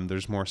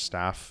 There's more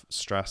staff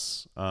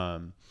stress,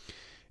 and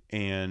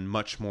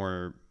much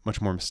more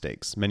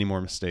mistakes, many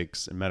more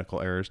mistakes and medical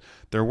errors.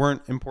 There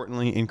weren't,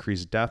 importantly,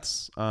 increased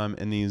deaths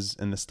in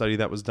the study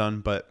that was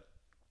done, but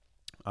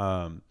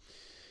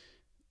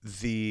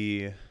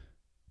the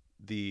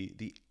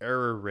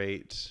error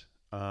rate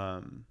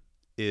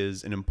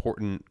is an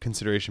important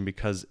consideration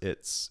because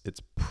it's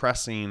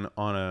pressing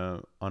on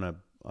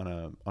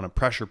a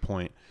pressure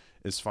point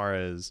as far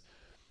as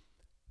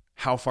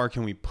how far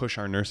can we push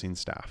our nursing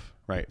staff,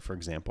 right? For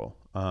example,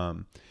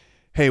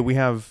 hey, we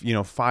have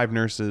 5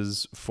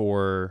 nurses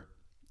for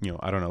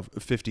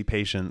 50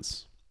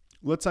 patients.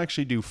 Let's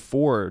actually do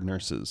 4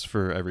 nurses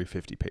for every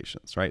 50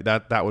 patients, right?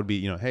 That would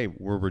be, hey,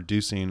 we're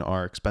reducing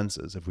our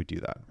expenses if we do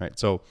that, right?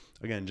 So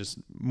again, just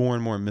more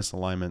and more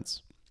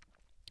misalignments.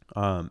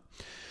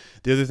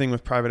 The other thing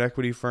with private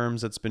equity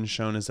firms that's been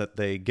shown is that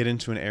they get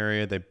into an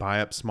area, they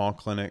buy up small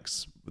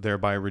clinics,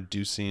 thereby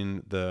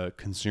reducing the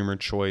consumer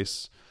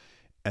choice,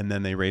 and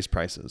then they raise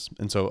prices.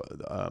 And so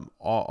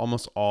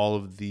almost all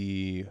of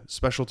the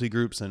specialty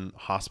groups and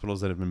hospitals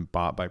that have been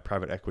bought by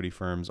private equity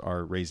firms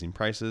are raising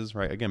prices,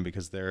 right? Again,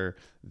 because they're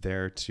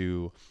there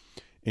to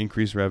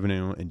increase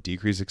revenue and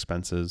decrease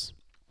expenses.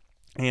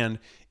 And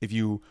if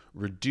you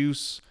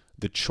reduce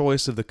the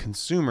choice of the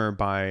consumer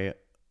by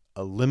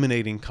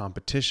eliminating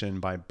competition,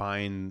 by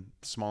buying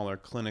smaller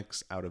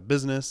clinics out of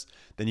business,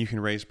 then you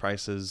can raise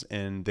prices,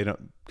 and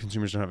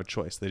consumers don't have a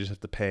choice. They just have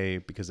to pay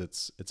because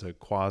it's a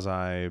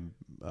quasi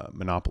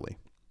monopoly.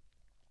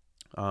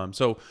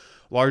 So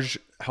large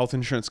health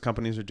insurance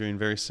companies are doing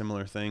very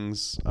similar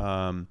things.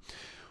 One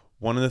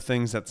of the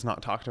things that's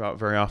not talked about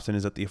very often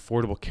is that the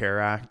Affordable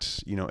Care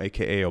Act,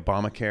 aka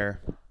Obamacare,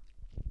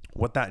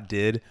 what that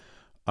did,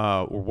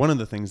 or one of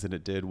the things that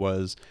it did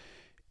was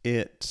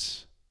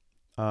it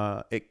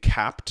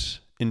capped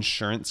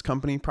insurance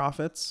company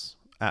profits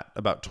at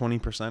about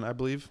 20%, I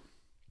believe,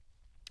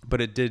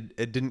 but it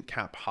didn't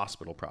cap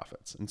hospital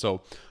profits. And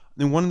so,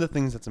 one of the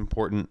things that's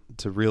important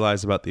to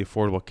realize about the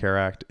Affordable Care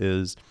Act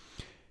is,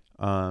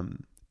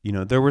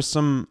 there was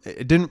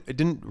it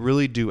didn't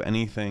really do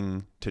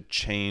anything to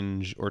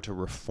change or to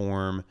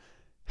reform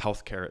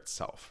healthcare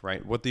itself,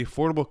 right? What the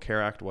Affordable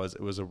Care Act was,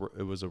 it was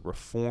a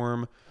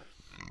reform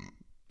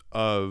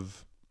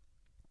of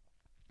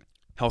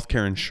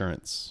healthcare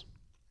insurance.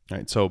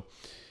 Right. So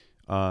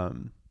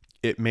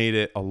it made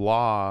it a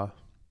law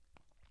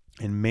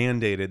and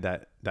mandated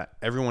that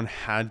everyone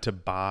had to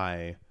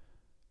buy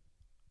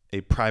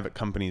a private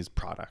company's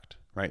product.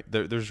 Right.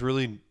 There's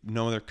really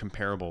no other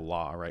comparable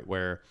law. Right.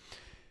 Where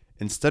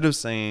instead of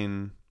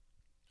saying,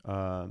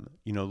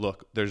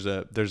 look, there's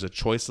a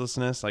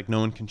choicelessness, like no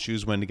one can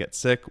choose when to get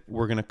sick.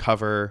 We're going to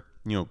cover,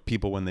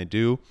 people when they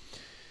do.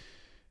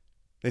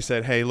 They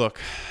said, hey, look,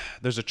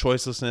 there's a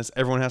choicelessness.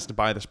 Everyone has to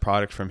buy this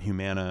product from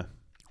Humana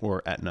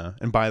or Aetna.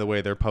 And by the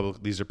way,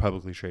 these are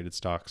publicly traded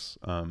stocks,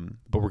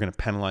 but we're going to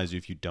penalize you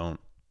if you don't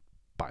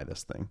buy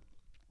this thing.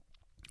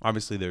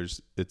 Obviously,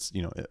 it's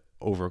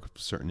over a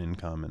certain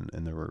income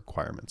and there were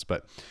requirements.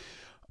 But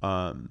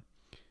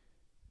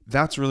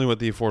that's really what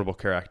the Affordable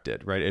Care Act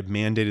did, right? It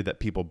mandated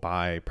that people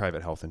buy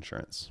private health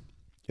insurance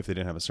if they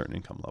didn't have a certain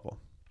income level.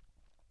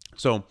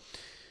 So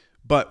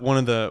But one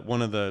of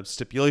the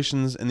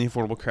stipulations in the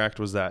Affordable Care Act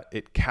was that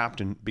it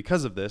capped, and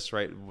because of this,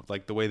 right,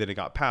 like the way that it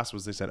got passed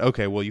was they said,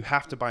 okay, well, you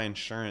have to buy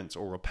insurance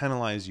or we'll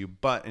penalize you,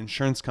 but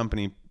insurance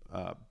company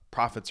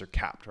profits are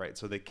capped, right?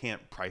 So they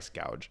can't price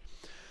gouge.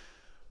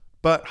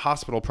 But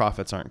hospital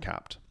profits aren't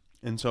capped.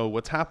 And so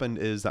what's happened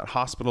is that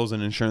hospitals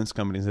and insurance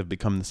companies have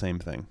become the same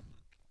thing,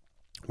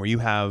 where you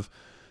have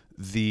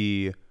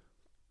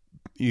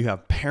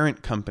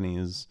parent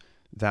companies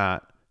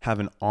that have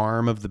an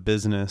arm of the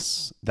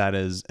business that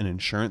is an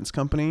insurance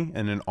company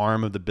and an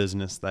arm of the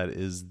business that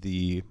is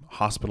the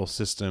hospital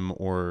system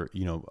or,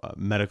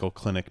 medical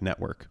clinic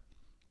network.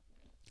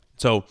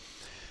 So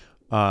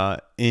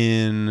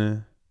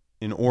in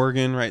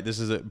Oregon, right,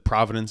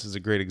 Providence is a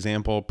great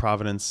example.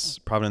 Providence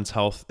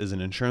Health is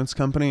an insurance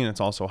company and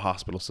it's also a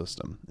hospital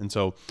system. And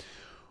so,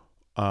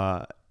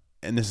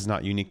 and this is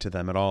not unique to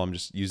them at all. I'm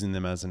just using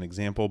them as an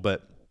example.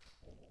 But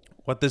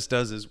what this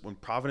does is when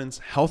Providence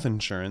Health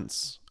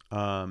Insurance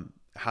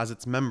has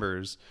its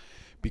members,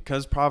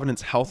 because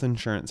Providence Health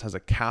Insurance has a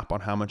cap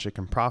on how much it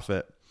can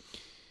profit,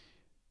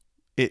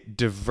 it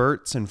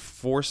diverts and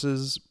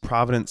forces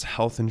Providence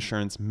Health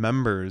Insurance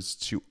members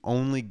to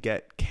only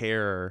get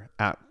care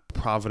at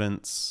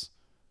Providence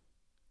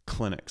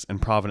clinics and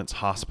Providence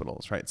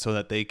hospitals, right? So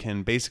that they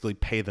can basically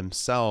pay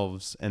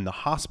themselves and the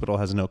hospital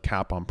has no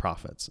cap on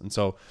profits. And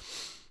so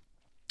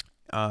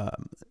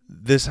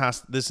this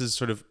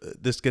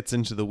gets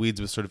into the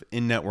weeds with sort of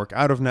in-network,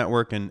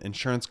 out-of-network and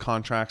insurance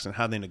contracts and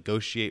how they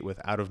negotiate with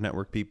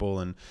out-of-network people.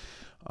 And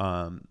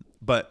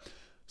but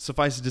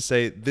suffice it to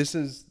say, this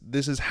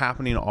is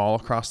happening all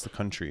across the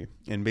country.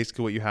 And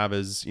basically what you have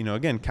is,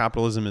 again,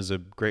 capitalism is a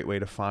great way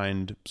to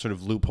find sort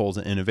of loopholes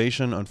in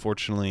innovation.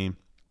 Unfortunately,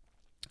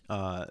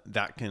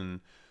 that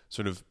can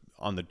sort of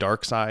on the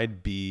dark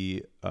side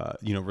be,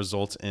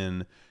 results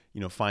in,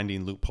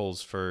 finding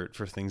loopholes for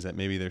things that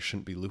maybe there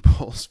shouldn't be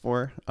loopholes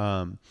for.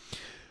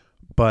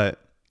 But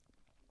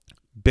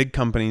big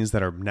companies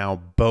that are now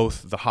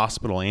both the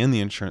hospital and the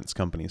insurance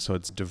company. So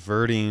it's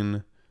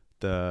diverting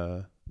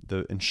the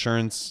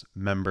insurance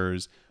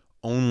members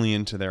only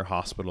into their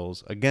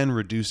hospitals, again,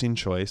 reducing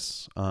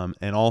choice,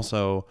 and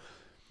also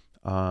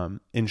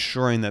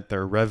ensuring that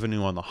their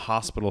revenue on the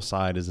hospital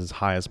side is as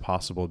high as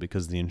possible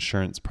because the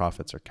insurance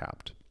profits are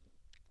capped.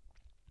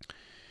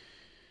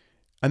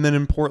 And then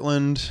in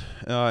Portland,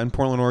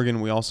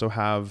 Oregon, we also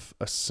have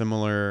a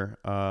similar,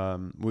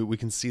 we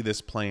can see this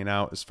playing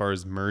out as far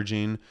as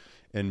merging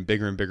and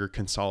bigger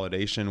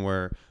consolidation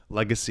where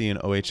Legacy and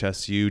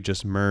OHSU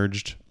just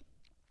merged.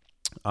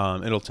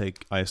 It'll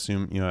take, I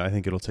assume, I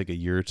think it'll take a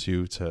year or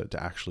two to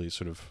actually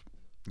sort of,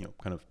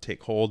 kind of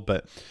take hold,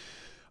 but,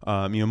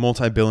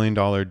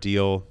 multi-billion-dollar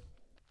deal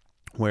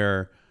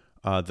where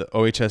the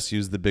OHSU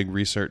is the big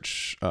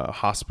research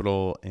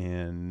hospital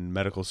and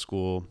medical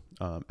school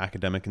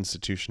academic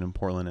institution in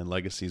Portland, and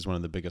Legacy is one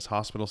of the biggest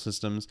hospital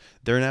systems.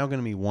 They're now going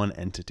to be one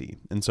entity.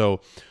 And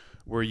so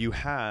where you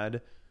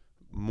had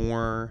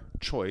more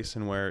choice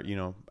and where,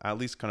 at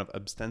least kind of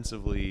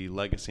ostensibly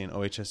Legacy and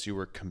OHSU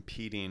were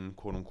competing,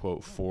 quote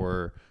unquote,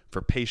 for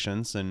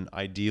patients, and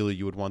ideally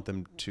you would want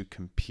them to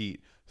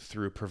compete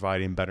through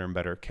providing better and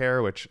better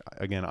care, which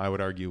again, I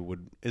would argue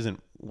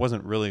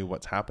wasn't really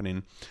what's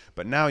happening.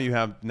 But now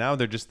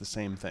they're just the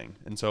same thing.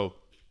 And so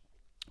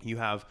you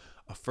have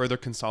a further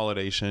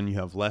consolidation, you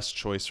have less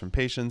choice from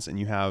patients, and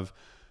you have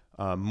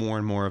more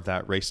and more of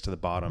that race to the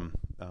bottom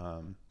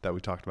that we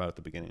talked about at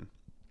the beginning,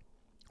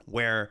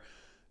 where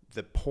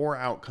the poor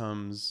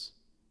outcomes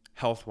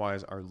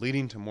health-wise are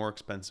leading to more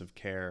expensive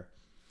care.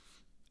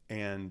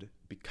 And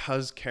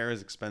because care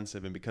is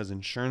expensive and because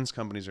insurance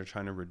companies are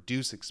trying to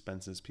reduce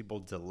expenses, people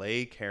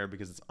delay care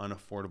because it's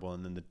unaffordable.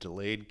 And then the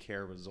delayed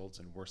care results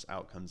in worse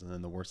outcomes. And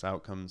then the worse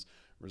outcomes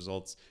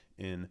results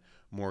in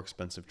more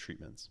expensive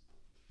treatments,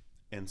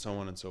 and so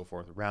on and so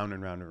forth, round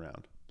and round and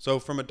round. So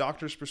from a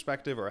doctor's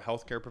perspective or a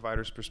healthcare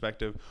provider's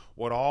perspective,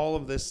 what all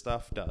of this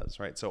stuff does,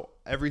 right? So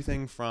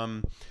everything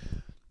from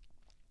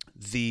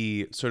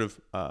the sort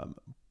of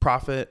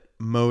profit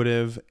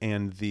motive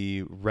and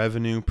the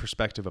revenue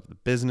perspective of the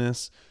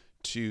business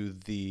to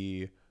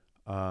the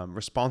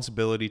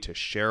responsibility to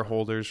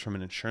shareholders from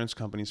an insurance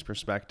company's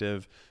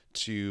perspective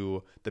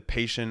to the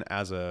patient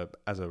as a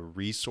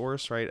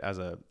resource, right? As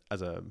a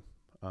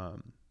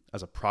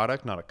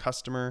product, not a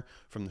customer,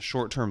 from the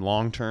short-term,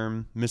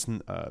 long-term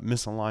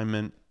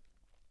misalignment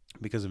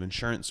because of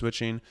insurance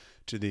switching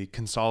to the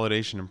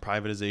consolidation and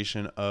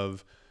privatization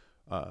of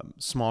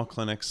small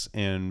clinics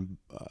and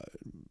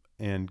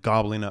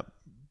gobbling up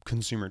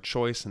consumer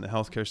choice in the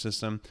healthcare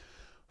system.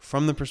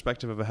 From the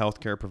perspective of a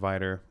healthcare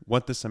provider,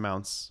 what this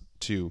amounts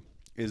to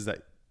is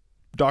that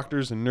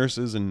doctors and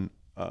nurses and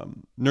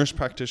nurse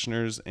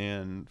practitioners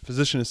and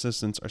physician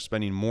assistants are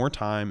spending more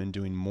time and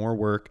doing more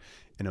work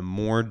in a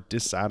more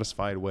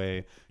dissatisfied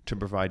way to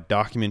provide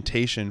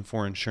documentation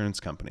for insurance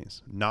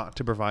companies, not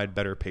to provide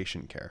better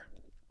patient care.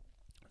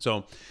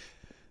 So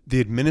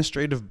the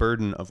administrative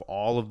burden of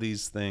all of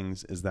these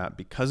things is that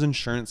because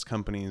insurance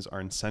companies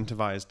are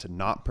incentivized to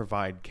not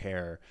provide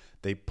care,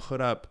 they put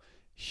up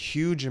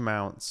huge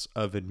amounts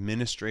of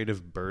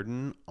administrative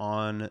burden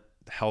on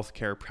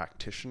healthcare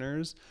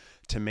practitioners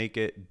to make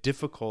it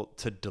difficult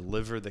to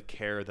deliver the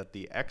care that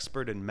the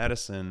expert in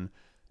medicine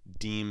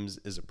deems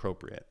is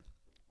appropriate.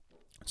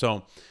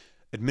 So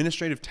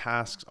administrative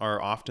tasks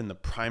are often the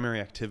primary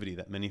activity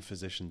that many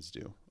physicians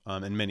do,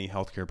 and many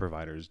healthcare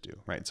providers do,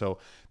 right? So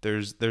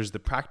there's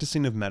the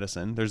practicing of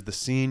medicine, there's the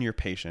seeing your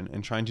patient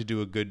and trying to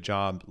do a good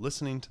job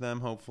listening to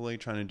them, hopefully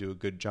trying to do a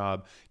good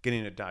job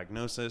getting a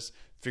diagnosis,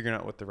 figuring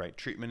out what the right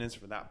treatment is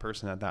for that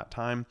person at that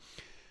time.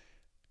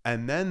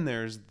 And then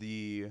there's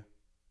the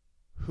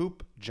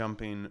hoop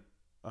jumping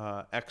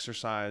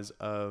exercise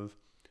of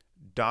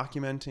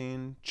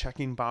documenting,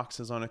 checking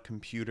boxes on a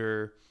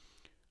computer,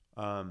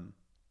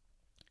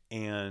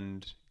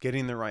 and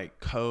getting the right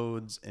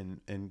codes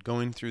and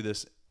going through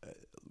this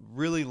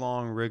really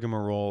long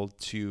rigmarole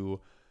to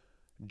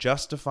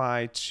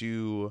justify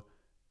to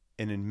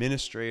an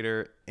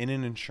administrator in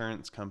an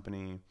insurance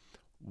company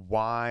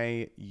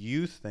why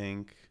you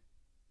think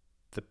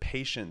the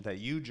patient that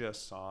you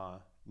just saw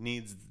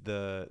needs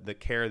the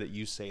care that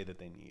you say that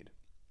they need.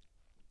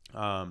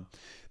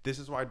 This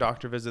is why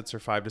doctor visits are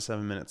 5 to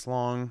 7 minutes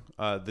long.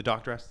 The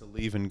doctor has to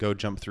leave and go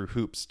jump through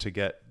hoops to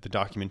get the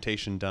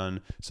documentation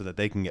done so that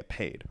they can get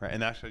paid, right?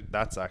 And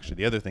that's actually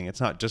the other thing. It's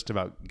not just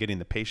about getting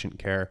the patient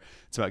care.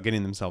 It's about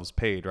getting themselves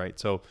paid, right?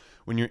 So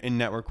when you're in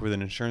network with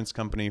an insurance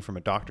company, from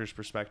a doctor's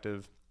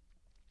perspective,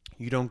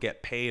 you don't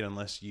get paid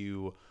unless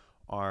you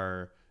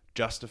are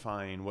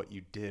justifying what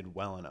you did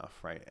well enough,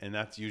 right? And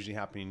that's usually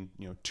happening,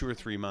 2 or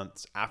 3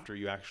 months after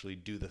you actually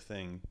do the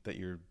thing that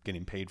you're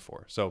getting paid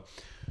for. So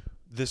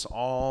this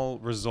all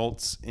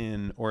results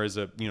in, or is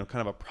a, kind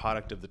of a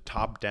product of the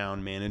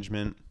top-down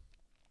management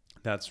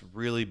that's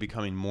really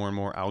becoming more and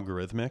more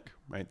algorithmic,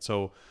 right?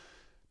 So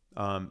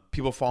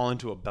people fall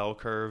into a bell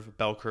curve.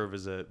 Bell curve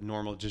is a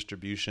normal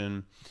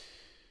distribution.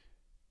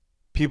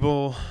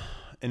 People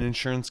in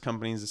insurance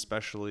companies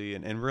especially,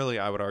 and really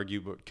I would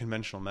argue, but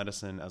conventional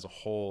medicine as a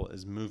whole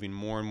is moving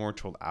more and more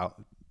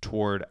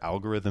toward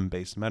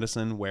algorithm-based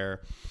medicine,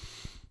 where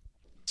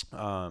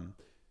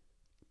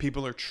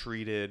people are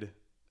treated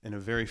in a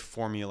very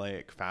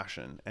formulaic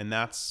fashion. And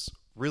that's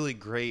really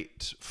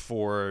great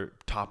for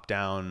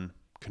top-down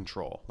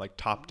control, like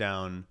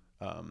top-down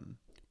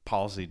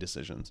policy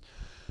decisions.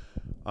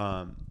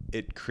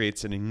 It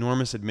creates an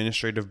enormous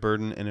administrative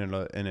burden,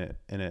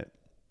 and it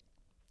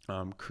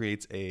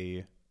creates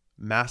a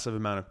massive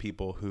amount of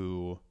people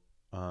who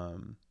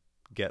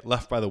get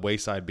left by the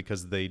wayside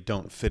because they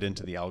don't fit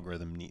into the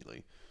algorithm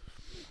neatly.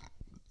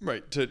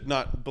 Right. To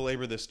not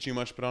belabor this too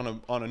much, but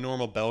on a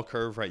normal bell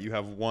curve, right, you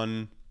have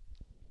one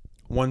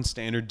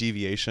standard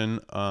deviation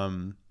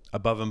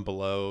above and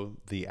below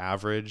the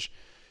average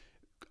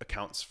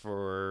accounts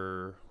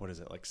for, what is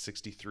it, like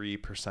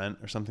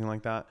 63% or something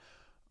like that.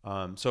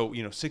 So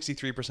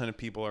 63% of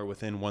people are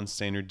within one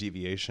standard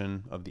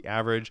deviation of the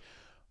average.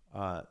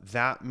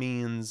 That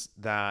means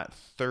that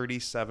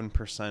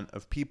 37%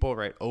 of people,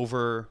 right,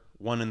 over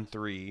 1 in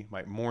 3,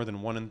 right, more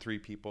than 1 in 3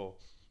 people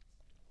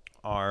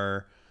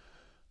are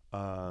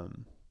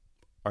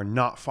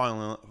not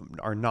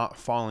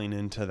falling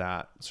into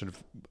that sort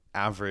of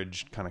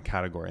average kind of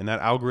category. And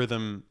that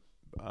algorithm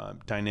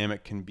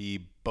dynamic can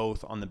be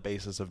both on the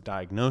basis of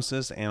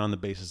diagnosis and on the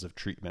basis of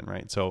treatment,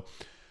 right? So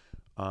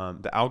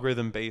the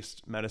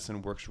algorithm-based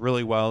medicine works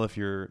really well if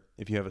you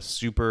have a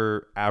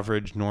super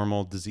average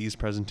normal disease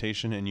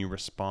presentation and you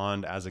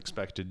respond as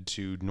expected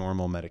to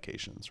normal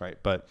medications, right?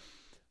 But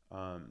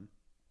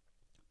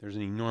there's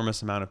an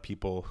enormous amount of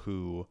people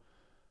who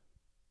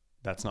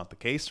that's not the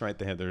case, right?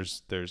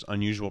 There's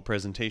unusual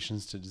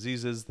presentations to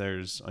diseases.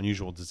 There's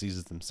unusual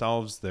diseases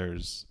themselves.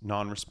 There's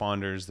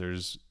non-responders.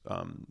 There's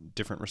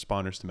different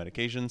responders to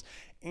medications.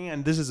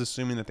 And this is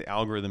assuming that the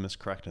algorithm is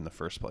correct in the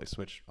first place,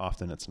 which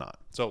often it's not.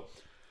 So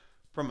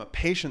from a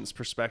patient's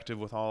perspective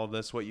with all of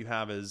this, what you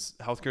have is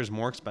healthcare is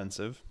more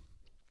expensive.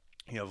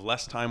 You have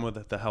less time with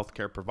the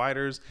healthcare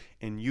providers,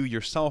 and you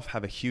yourself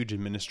have a huge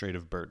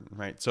administrative burden,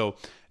 right? So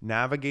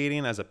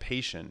navigating as a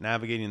patient,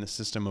 navigating the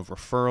system of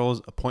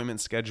referrals,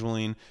 appointment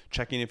scheduling,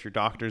 checking if your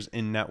doctor's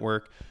in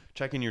network,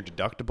 checking your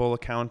deductible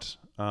account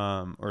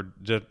or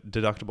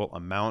deductible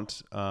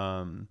amount,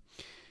 and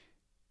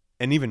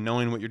even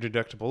knowing what your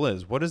deductible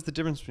is. What is the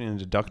difference between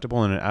a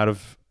deductible and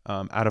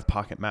an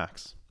out-of-pocket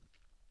max?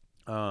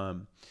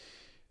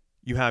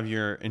 You have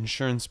your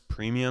insurance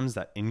premiums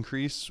that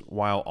increase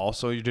while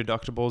also your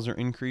deductibles are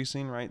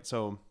increasing, right?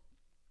 So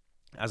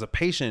as a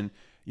patient,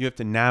 you have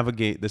to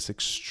navigate this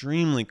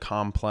extremely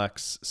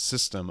complex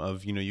system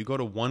of, you go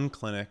to one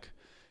clinic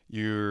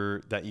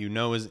that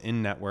is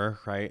in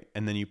network, right?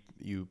 And then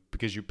you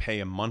because you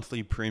pay a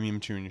monthly premium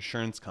to an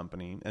insurance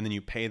company, and then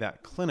you pay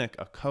that clinic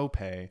a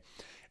copay,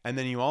 and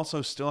then you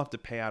also still have to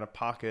pay out of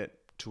pocket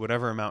to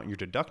whatever amount your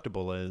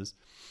deductible is.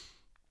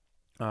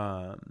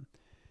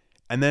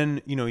 And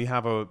then, you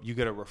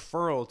get a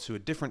referral to a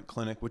different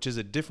clinic, which is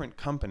a different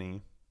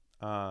company,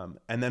 and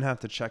then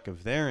have to check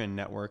if they're in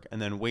network, and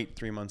then wait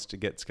 3 months to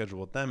get scheduled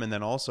with them, and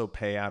then also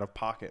pay out of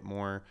pocket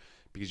more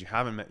because you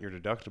haven't met your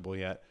deductible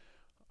yet.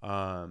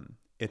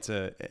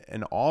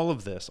 and all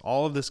of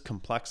this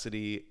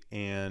complexity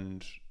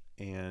and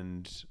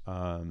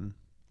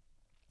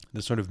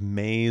the sort of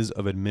maze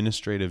of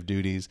administrative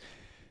duties.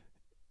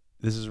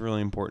 This is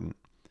really important.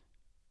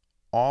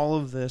 All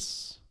of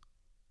this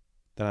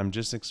that I'm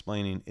just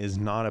explaining is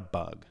not a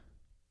bug,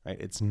 right?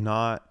 It's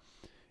not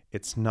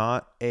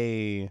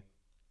a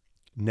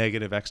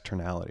negative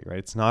externality, right?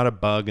 It's not a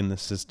bug in the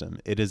system.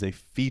 It is a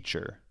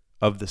feature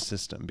of the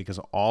system, because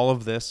all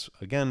of this,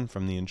 again,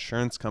 from the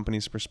insurance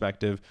company's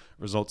perspective,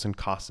 results in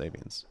cost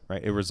savings,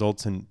 right? It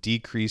results in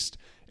decreased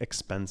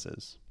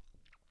expenses.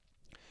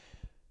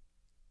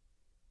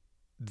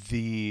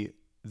 The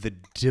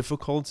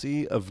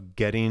difficulty of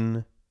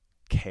getting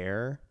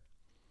care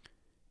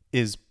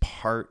is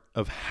part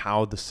of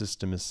how the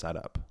system is set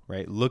up,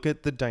 right? Look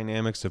at the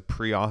dynamics of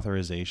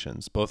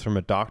pre-authorizations, both from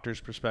a doctor's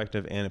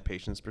perspective and a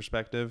patient's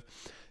perspective.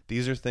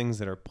 These are things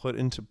that are put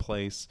into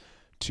place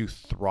to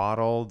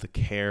throttle the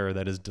care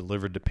that is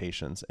delivered to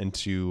patients and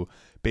to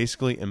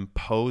basically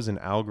impose an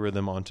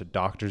algorithm onto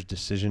doctors'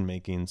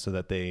 decision-making so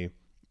that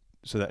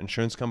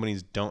insurance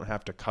companies don't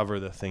have to cover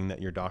the thing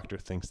that your doctor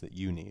thinks that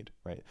you need,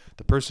 right?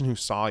 The person who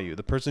saw you,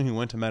 the person who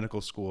went to medical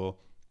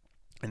school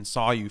and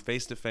saw you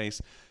face to face,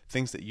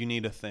 thinks that you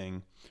need a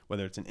thing,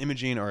 whether it's an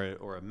imaging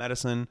or a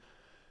medicine.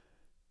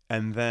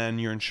 And then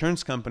your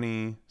insurance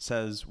company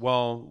says,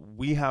 well,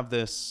 we have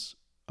this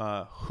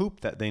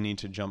hoop that they need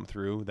to jump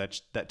through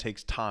that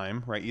takes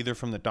time, right? Either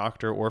from the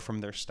doctor or from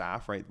their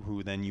staff, right?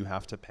 Who then you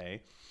have to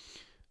pay.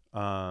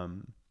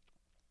 And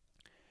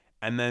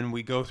then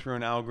we go through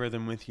an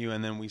algorithm with you,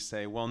 and then we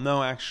say, well,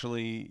 no,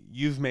 actually,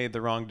 you've made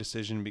the wrong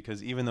decision,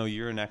 because even though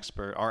you're an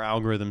expert, our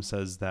algorithm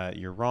says that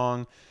you're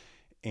wrong,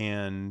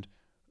 and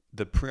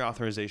the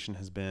pre-authorization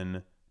has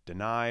been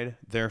denied.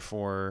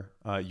 Therefore,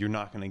 you're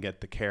not going to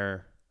get the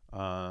care,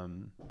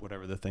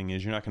 whatever the thing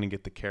is. You're not going to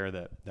get the care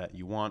that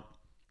you want.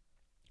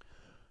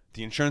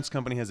 The insurance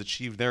company has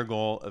achieved their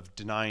goal of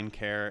denying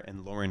care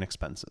and lowering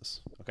expenses.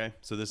 Okay,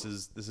 so this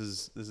is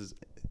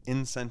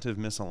incentive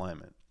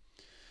misalignment.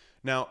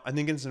 Now, I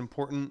think it's an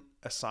important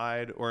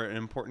aside, or an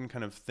important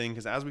kind of thing,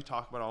 because as we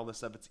talk about all this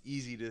stuff, it's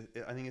easy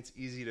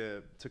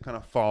to kind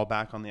of fall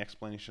back on the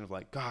explanation of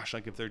like, gosh,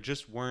 like if there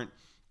just weren't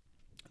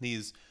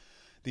these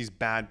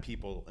bad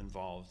people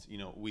involved,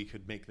 we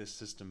could make this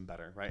system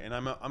better, right? And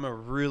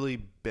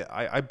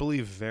I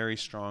believe very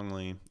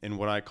strongly in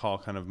what I call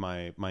kind of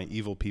my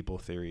evil people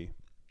theory,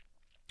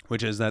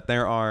 which is that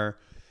there are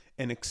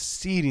an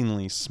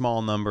exceedingly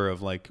small number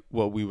of like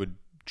what we would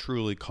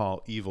truly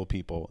call evil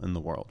people in the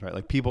world, right?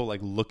 Like people like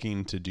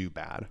looking to do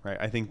bad, right?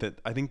 I think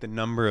the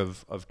number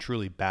of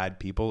truly bad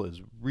people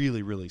is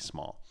really, really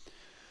small.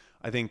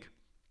 I think,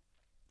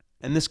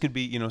 and this could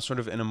be, sort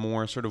of in a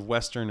more sort of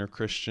Western or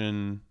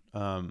Christian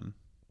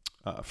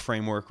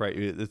framework, right?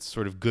 It's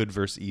sort of good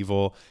versus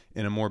evil.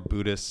 In a more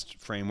Buddhist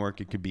framework,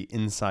 it could be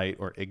insight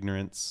or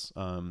ignorance,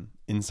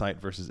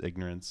 insight versus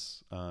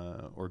ignorance,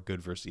 or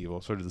good versus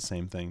evil, sort of the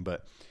same thing.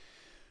 But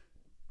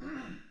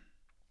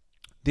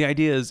the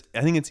idea is,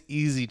 I think it's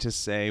easy to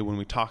say when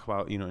we talk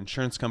about,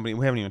 insurance company,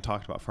 we haven't even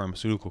talked about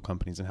pharmaceutical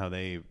companies and how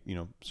they,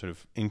 sort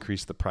of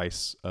increase the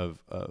price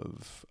of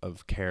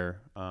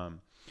care.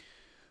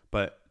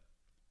 But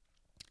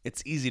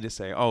it's easy to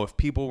say, oh, if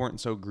people weren't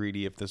so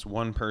greedy, if this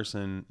one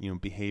person,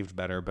 behaved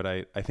better. But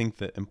I think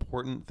the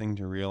important thing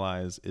to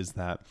realize is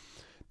that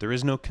there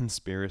is no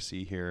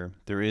conspiracy here.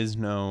 There is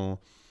no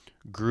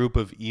group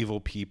of evil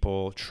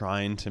people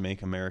trying to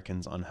make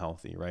Americans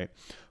unhealthy, right?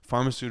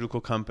 Pharmaceutical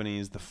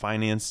companies, the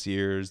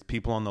financiers,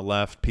 people on the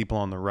left, people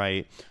on the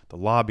right, the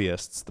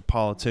lobbyists, the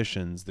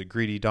politicians, the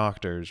greedy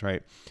doctors,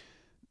 right?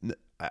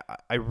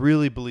 I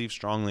really believe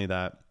strongly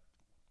that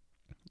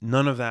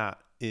none of that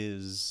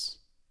is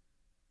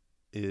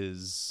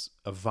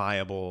a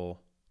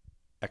viable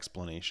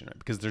explanation, right?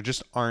 Because there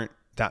just aren't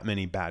that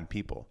many bad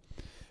people.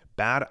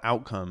 Bad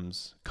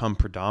outcomes come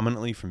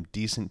predominantly from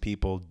decent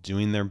people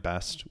doing their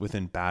best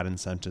within bad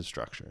incentive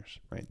structures,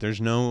 right? There's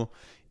no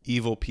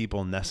evil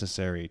people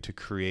necessary to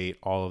create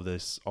all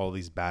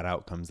these bad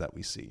outcomes that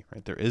we see,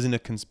 right? There isn't a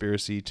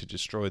conspiracy to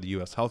destroy the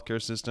U.S.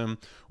 healthcare system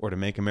or to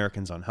make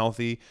Americans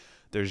unhealthy.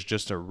 There's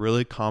just a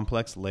really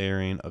complex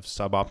layering of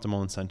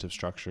suboptimal incentive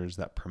structures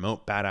that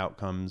promote bad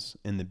outcomes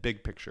in the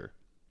big picture.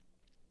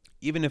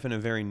 Even if in a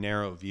very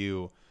narrow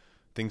view,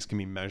 things can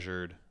be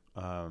measured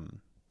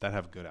that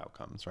have good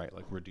outcomes, right?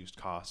 Like reduced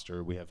cost,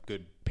 or we have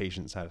good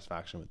patient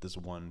satisfaction with this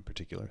one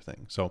particular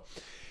thing. So,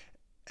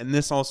 and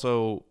this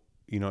also,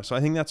 so I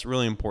think that's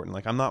really important.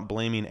 Like, I'm not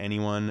blaming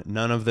anyone.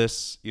 None of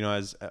this,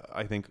 as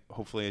I think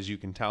hopefully as you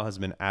can tell, has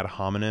been ad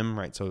hominem,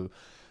 right? So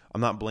I'm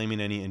not blaming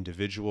any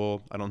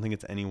individual. I don't think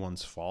it's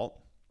anyone's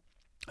fault.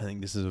 I think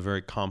this is a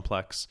very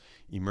complex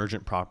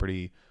emergent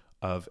property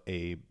of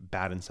a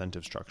bad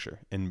incentive structure,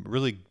 and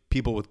really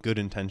people with good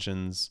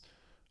intentions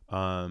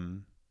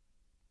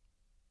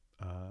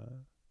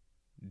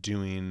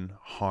doing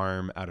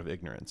harm out of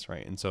ignorance,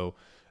 right? And so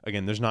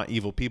again, there's not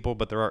evil people,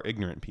 but there are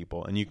ignorant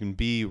people, and you can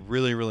be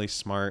really, really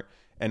smart.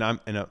 And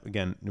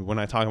again, when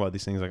I talk about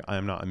these things, like, I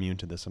am not immune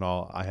to this at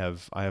all. I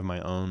have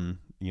my own,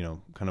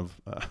 kind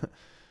of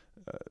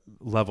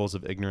levels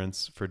of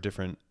ignorance for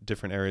different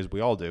areas.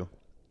 We all do.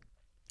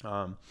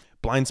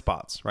 Blind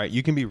spots, right?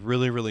 You can be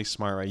really, really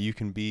smart, right? You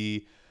can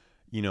be,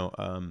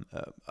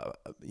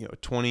 a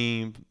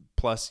 20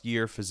 plus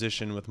year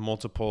physician with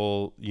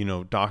multiple,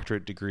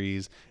 doctorate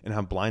degrees and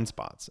have blind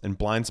spots. And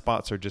blind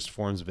spots are just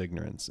forms of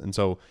ignorance. And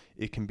so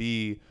it can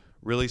be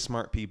really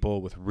smart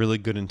people with really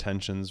good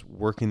intentions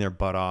working their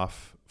butt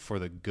off for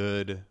the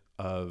good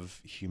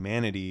of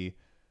humanity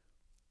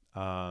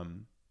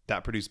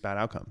that produce bad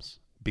outcomes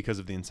because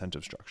of the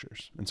incentive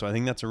structures. And so I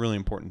think that's a really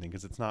important thing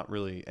because it's not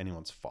really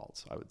anyone's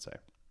fault, I would say.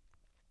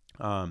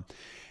 And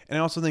I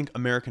also think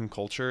American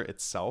culture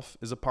itself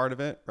is a part of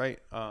it, right?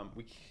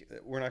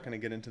 We're not going to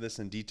get into this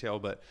in detail,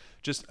 but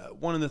just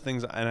one of the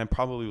things, and I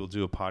probably will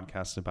do a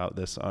podcast about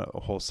this, a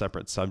whole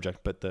separate subject,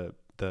 but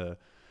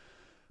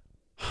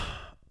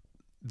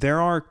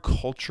there are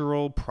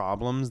cultural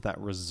problems that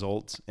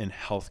result in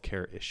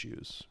healthcare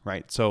issues,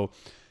 right? So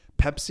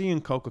Pepsi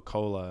and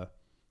Coca-Cola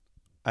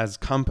as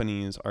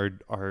companies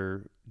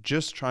are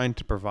just trying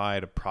to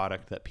provide a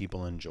product that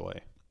people enjoy,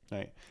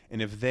 right?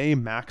 And if they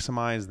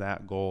maximize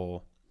that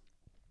goal,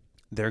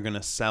 they're going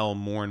to sell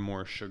more and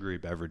more sugary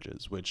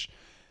beverages, which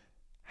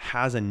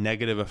has a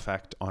negative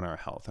effect on our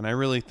health. And I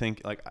really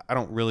think, I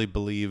don't really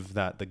believe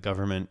that the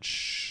government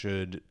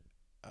should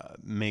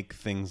make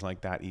things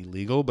like that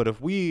illegal. But if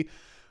we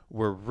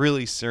were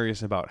really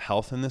serious about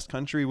health in this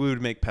country, we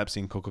would make Pepsi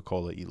and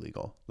Coca-Cola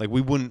illegal.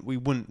 We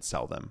wouldn't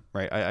sell them,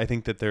 right? I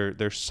think that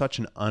they're such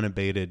an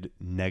unabated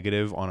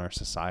negative on our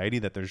society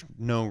that there's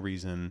no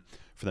reason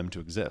for them to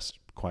exist,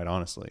 quite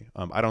honestly.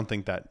 I don't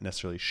think that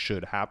necessarily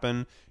should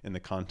happen in the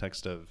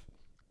context of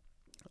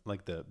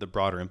the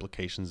broader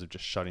implications of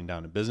just shutting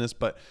down a business.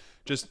 But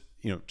just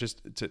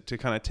to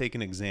kind of take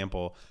an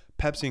example,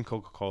 Pepsi and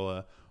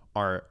Coca-Cola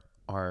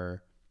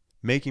are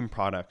making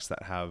products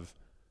that have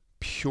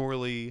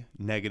purely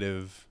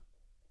negative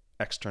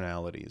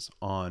externalities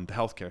on the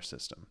healthcare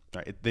system,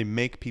 right? They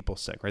make people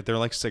sick, right? They're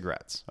like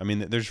cigarettes. I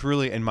mean, there's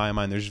really, in my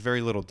mind, there's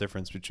very little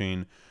difference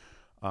between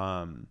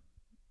Pepsi,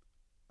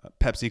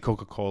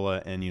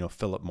 Coca-Cola, and,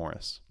 Philip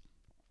Morris.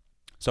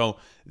 So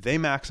they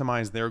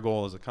maximize their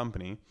goal as a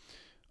company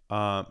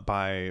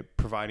by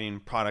providing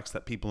products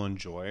that people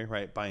enjoy,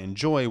 right? By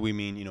enjoy, we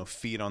mean,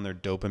 feed on their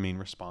dopamine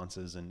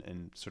responses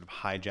and sort of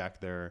hijack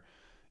their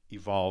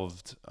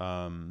evolved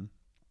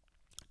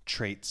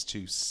traits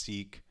to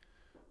seek,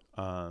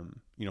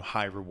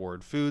 high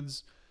reward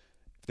foods.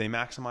 If they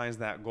maximize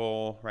that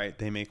goal, right,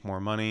 they make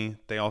more money.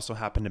 They also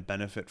happen to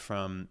benefit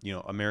from,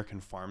 American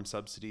farm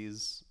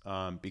subsidies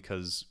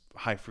because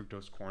high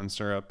fructose corn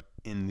syrup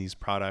in these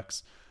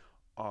products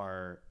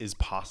is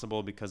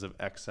possible because of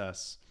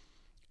excess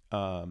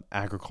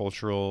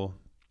agricultural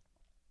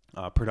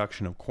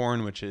production of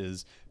corn, which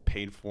is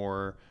paid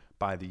for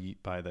by the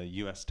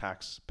U.S.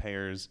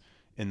 taxpayers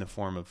in the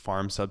form of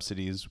farm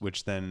subsidies,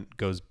 which then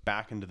goes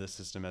back into the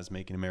system as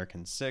making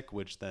Americans sick,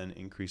 which then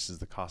increases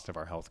the cost of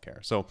our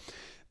healthcare. So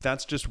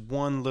that's just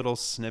one little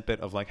snippet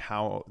of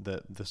how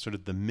the sort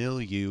of the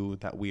milieu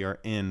that we are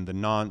in,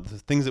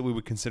 the things that we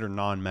would consider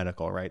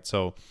non-medical, right?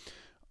 So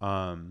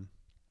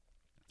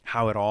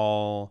how it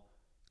all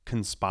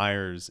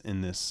conspires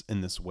in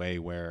this way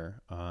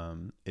where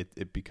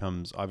it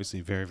becomes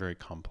obviously very, very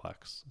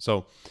complex.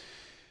 So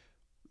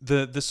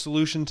the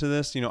solution to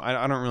this,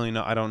 I don't really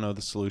know. I don't know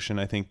the solution.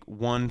 I think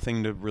one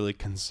thing to really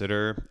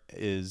consider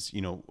is,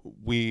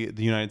 the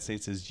United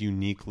States is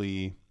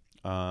uniquely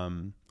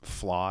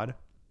flawed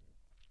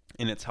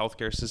in its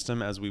healthcare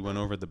system, as we went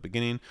over at the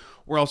beginning.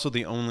 We're also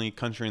the only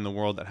country in the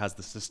world that has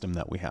the system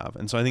that we have.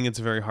 And so I think it's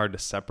very hard to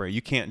separate.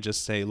 You can't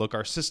just say, look,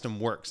 our system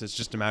works. It's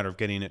just a matter of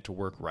getting it to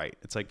work right.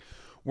 It's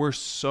we're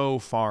so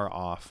far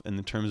off in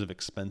the terms of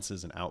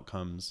expenses and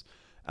outcomes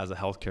as a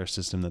healthcare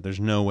system that there's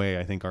no way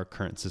I think our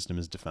current system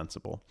is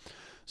defensible.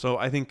 So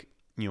I think,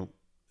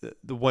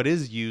 what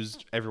is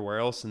used everywhere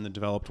else in the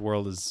developed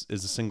world is a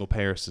single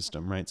payer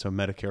system, right? So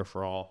Medicare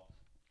for all,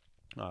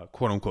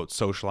 quote unquote,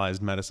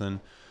 socialized medicine.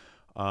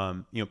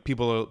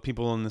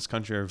 People in this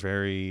country are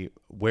very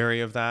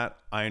wary of that.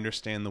 I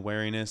understand the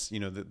wariness.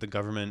 The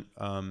government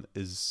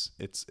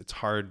it's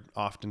hard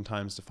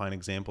oftentimes to find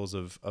examples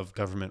of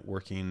government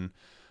working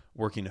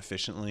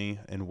efficiently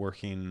and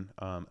working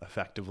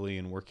effectively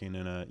and working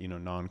in a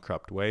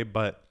non-corrupt way.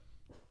 But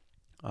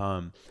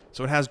so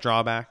it has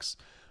drawbacks,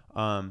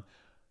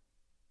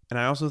 and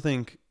I also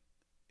think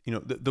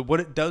what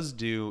it does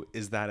do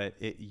is that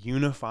it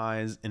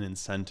unifies an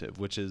incentive,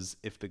 which is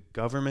if the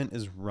government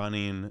is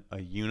running a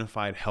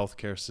unified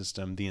healthcare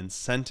system, the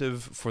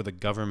incentive for the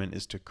government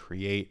is to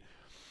create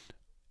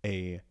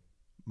a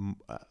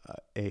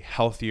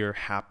healthier,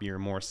 happier,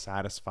 more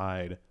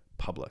satisfied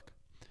public.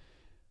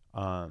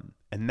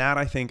 And that,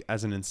 I think,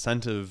 as an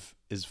incentive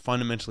is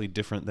fundamentally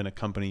different than a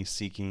company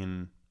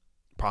seeking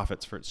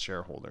profits for its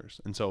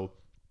shareholders. And so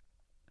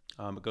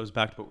it goes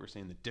back to what we're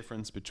saying, the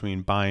difference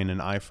between buying an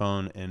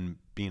iPhone and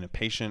being a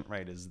patient,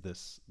 right, is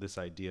this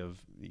idea of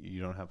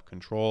you don't have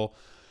control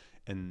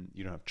and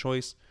you don't have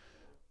choice.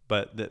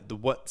 But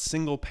what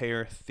single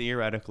payer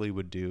theoretically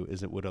would do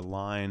is it would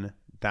align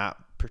that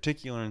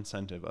particular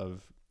incentive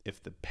of,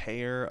 if the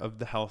payer of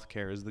the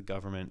healthcare is the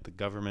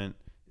government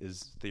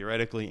is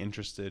theoretically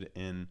interested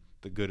in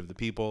the good of the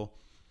people,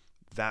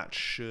 that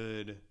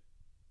should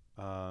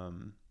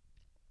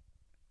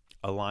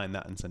align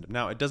that incentive.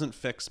 Now, it doesn't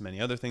fix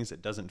many other things.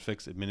 It doesn't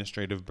fix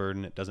administrative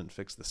burden. It doesn't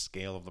fix the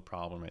scale of the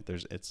problem, right?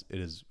 It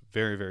is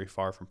very, very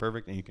far from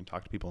perfect. And you can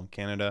talk to people in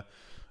Canada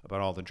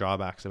about all the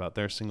drawbacks about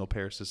their single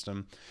payer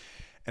system.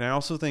 And I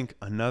also think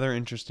another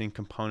interesting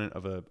component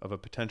of a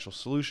potential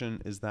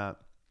solution is that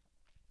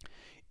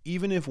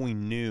even if we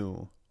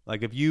knew,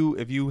 like if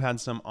you had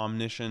some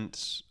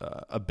omniscient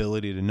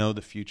ability to know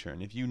the future,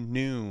 and if you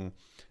knew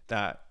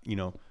that,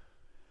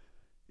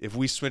 if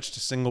we switched to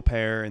single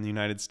payer in the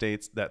United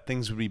States, that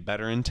things would be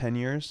better in 10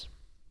 years,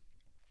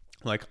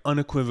 like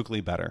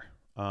unequivocally better.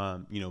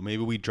 Maybe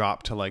we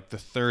drop to like the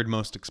third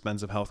most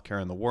expensive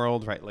healthcare in the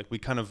world, right? Like we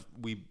kind of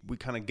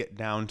get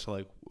down to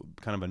like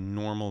kind of a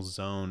normal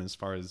zone as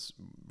far as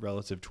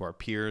relative to our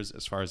peers,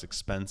 as far as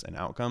expense and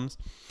outcomes.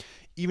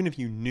 Even if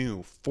you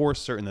knew for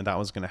certain that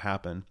was going to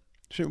happen,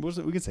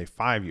 we could say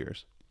 5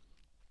 years.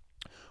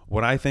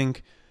 What I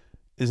think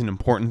is an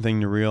important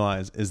thing to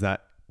realize is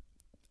that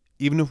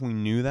even if we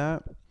knew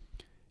that,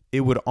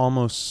 it would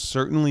almost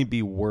certainly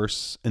be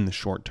worse in the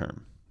short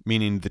term,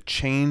 meaning the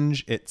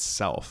change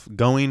itself,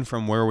 going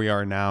from where we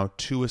are now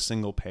to a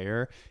single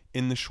payer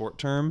in the short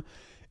term,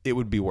 it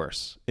would be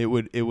worse.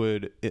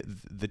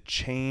 The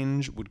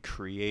change would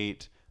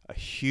create a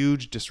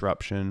huge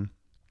disruption.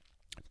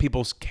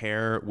 People's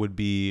care would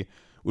be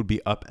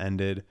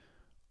upended.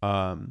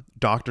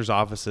 Doctors'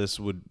 offices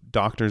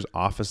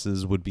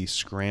would be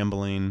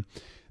scrambling.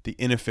 The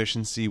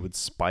inefficiency would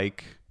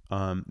spike.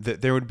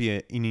 There would be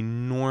an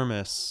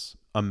enormous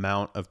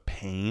amount of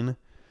pain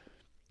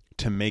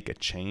to make a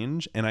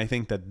change. And I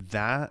think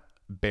that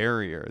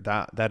barrier,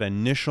 that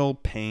initial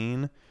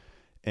pain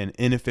and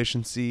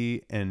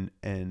inefficiency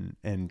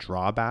and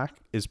drawback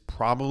is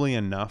probably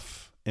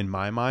enough in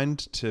my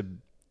mind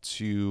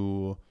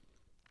to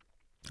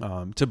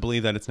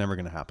believe that it's never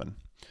going to happen.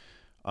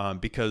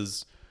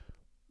 Because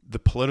the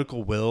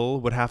political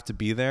will would have to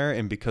be there.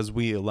 And because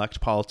we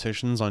elect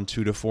politicians on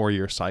 2 to 4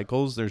 year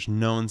cycles, there's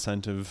no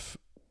incentive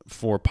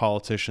for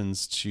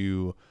politicians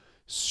to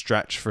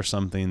stretch for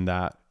something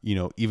that,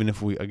 even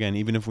if we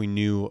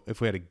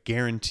had a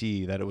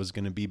guarantee that it was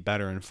going to be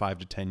better in 5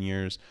 to 10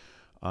 years,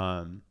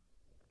 the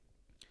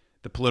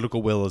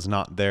political will is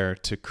not there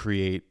to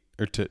create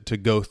or to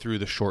go through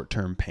the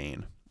short-term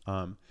pain.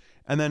 And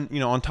then,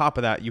 on top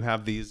of that, you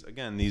have these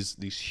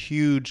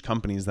huge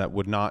companies that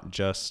would not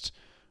just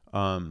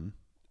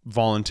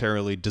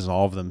voluntarily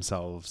dissolve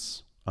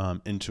themselves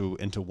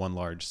into one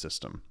large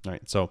system,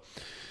 right? So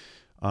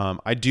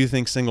I do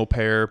think single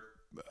payer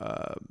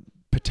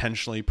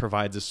potentially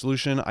provides a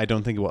solution. I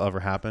don't think it will ever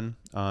happen,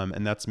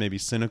 and that's maybe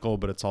cynical,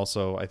 but it's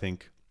also, I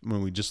think,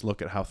 when we just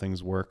look at how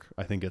things work,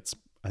 I think it's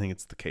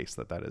the case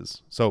that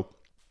is. So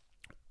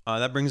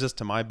that brings us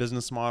to my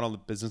business model, the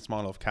business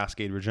model of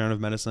Cascade Regenerative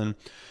Medicine.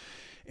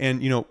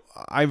 And,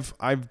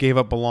 I've gave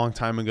up a long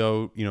time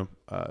ago,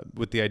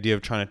 with the idea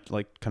of trying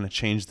to kind of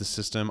change the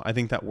system. I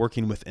think that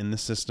working within the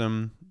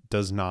system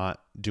does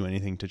not do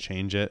anything to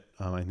change it.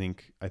 I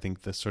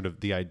think the sort of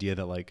the idea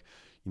that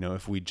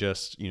if we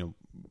just,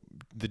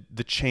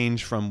 the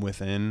change from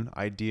within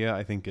idea,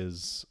 I think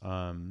is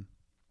a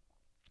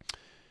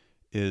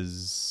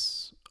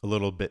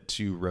little bit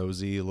too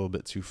rosy, a little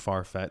bit too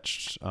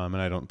far-fetched. And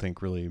I don't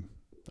think really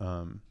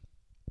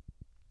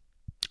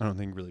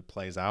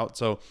plays out.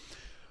 So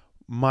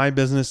my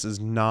business is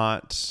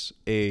not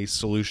a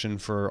solution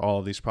for all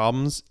of these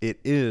problems. It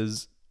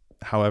is,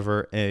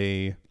 however,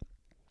 a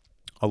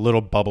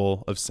little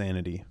bubble of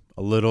sanity,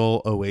 a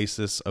little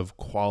oasis of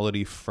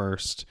quality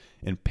first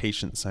and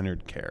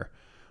patient-centered care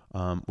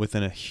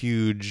within a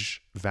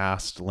huge,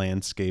 vast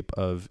landscape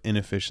of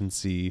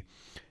inefficiency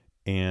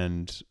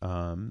and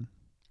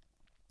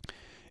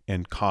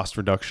cost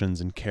reductions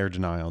and care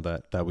denial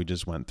that we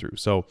just went through.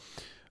 So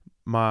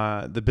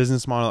the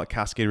business model at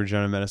Cascade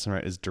Regenerative Medicine,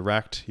 right, is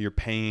direct. You're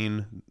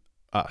paying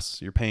us.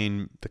 You're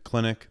paying the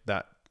clinic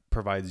that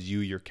provides you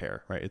your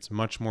care, right? It's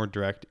much more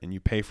direct, and you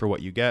pay for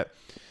what you get,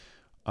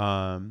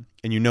 and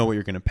you know what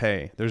you're going to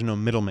pay. There's no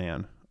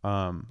middleman.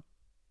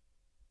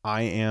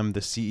 I am the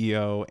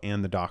CEO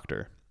and the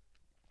doctor.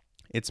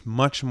 It's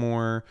much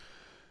more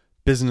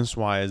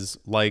business-wise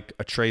like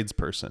a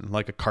tradesperson,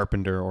 like a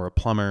carpenter or a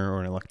plumber or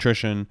an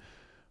electrician.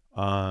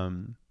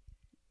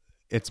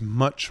 It's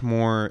much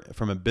more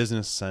from a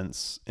business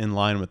sense in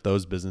line with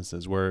those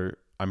businesses where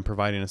I'm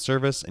providing a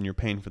service and you're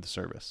paying for the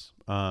service.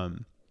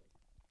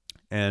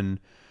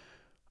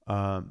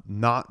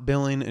 Not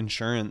billing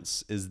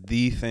insurance is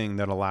the thing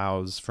that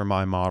allows for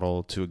my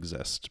model to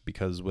exist,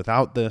 because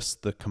without this,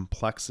 the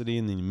complexity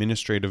and the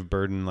administrative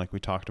burden, like we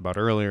talked about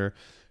earlier,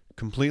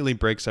 completely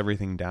breaks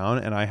everything down.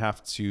 And I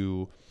have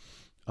to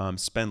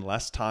spend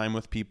less time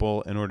with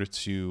people in order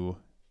to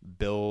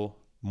bill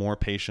more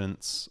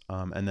patients.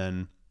 And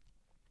then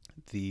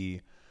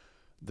the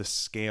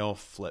scale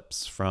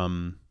flips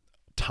from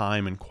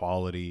time and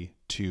quality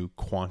to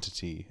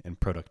quantity and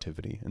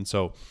productivity. And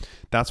so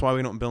that's why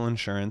we don't bill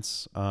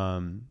insurance,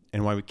 and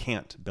why we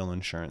can't bill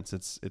insurance.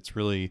 It's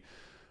really,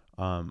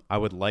 I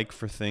would like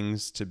for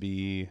things to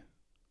be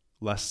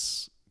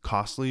less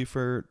costly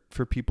for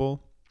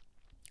people.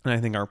 And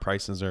I think our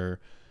prices are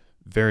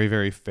very,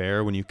 very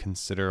fair when you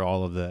consider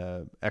all of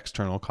the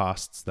external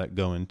costs that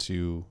go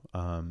into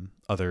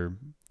other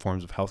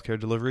forms of healthcare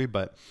delivery.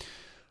 But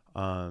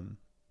the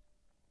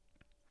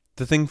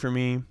thing for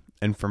me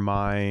and for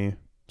my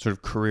sort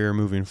of career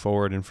moving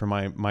forward, and for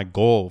my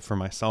goal for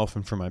myself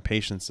and for my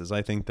patients, is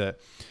I think that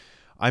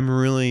I'm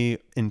really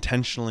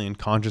intentionally and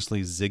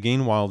consciously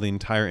zigging while the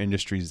entire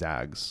industry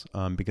zags,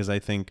 because I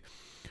think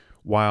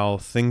while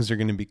things are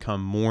going to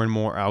become more and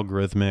more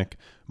algorithmic,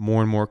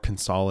 more and more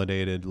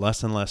consolidated,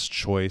 less and less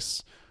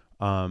choice,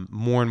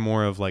 more and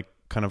more of like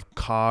kind of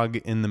cog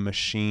in the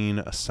machine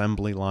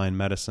assembly line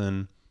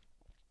medicine,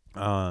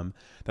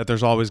 that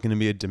there's always going to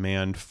be a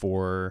demand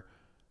for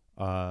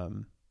a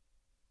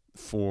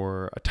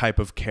type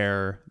of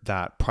care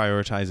that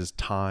prioritizes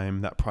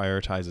time, that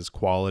prioritizes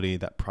quality,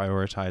 that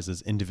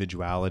prioritizes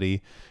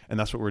individuality. And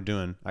that's what we're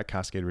doing at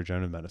Cascade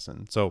Regenerative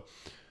Medicine. So,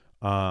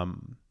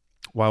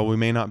 while we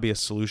may not be a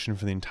solution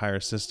for the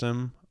entire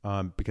system,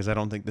 because I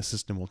don't think the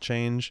system will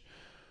change,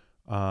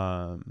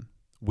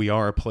 we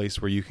are a place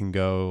where you can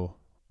go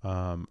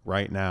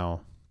right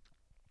now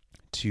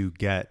to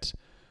get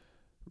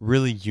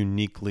really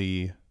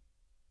uniquely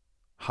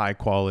high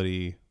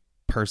quality,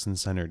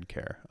 person-centered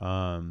care.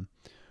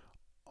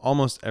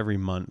 Almost every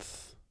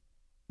month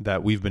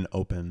that we've been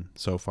open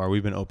so far,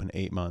 we've been open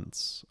 8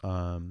 months.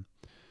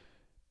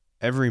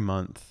 Every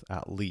month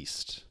at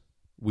least,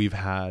 we've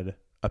had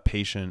a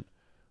patient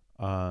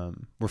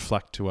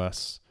reflect to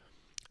us,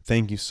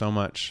 "Thank you so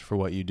much for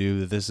what you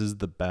do. This is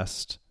the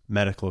best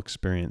medical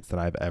experience that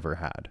I've ever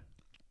had."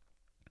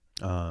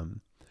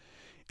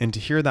 And to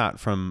hear that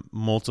from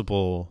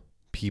multiple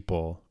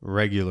people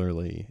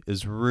regularly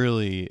is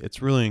really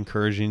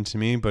encouraging to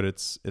me. But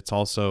it's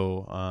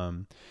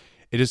also,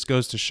 it just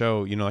goes to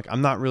show, like,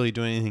 I'm not really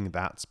doing anything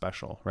that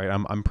special, right?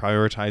 I'm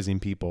prioritizing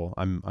people.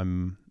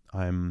 I'm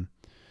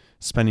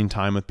spending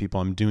time with people.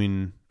 I'm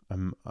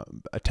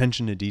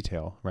attention to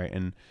detail, right?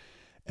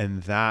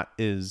 And that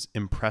is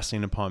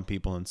impressing upon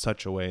people in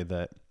such a way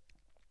that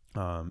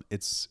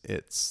it's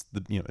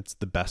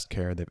the best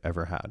care they've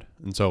ever had.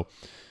 And so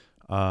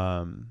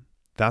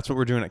that's what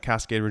we're doing at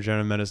Cascade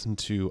Regenerative Medicine,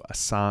 to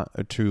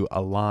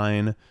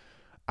align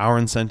our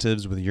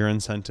incentives with your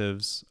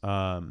incentives.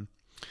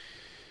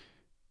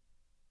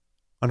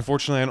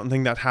 Unfortunately, I don't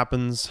think that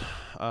happens.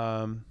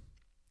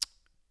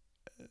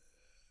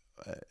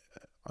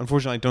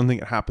 Unfortunately, I don't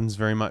think it happens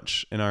very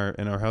much in our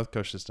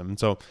healthcare system. And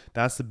so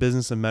that's the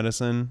business of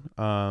medicine.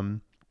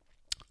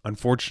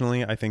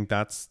 Unfortunately, I think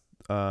that's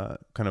kind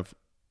of,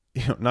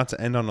 not to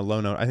end on a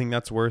low note, I think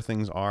that's where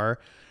things are.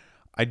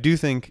 I do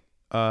think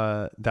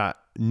that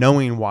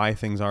knowing why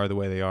things are the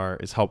way they are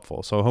is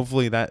helpful. So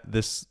hopefully that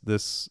this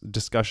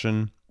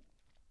discussion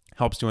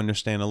helps to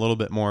understand a little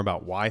bit more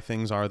about why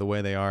things are the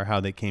way they are, how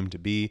they came to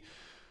be.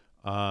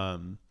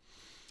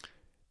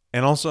 And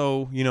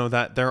also,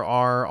 that there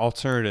are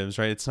alternatives,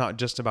 right? It's not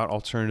just about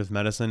alternative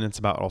medicine. It's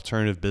about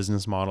alternative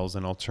business models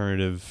and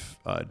alternative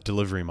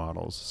delivery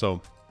models.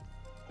 So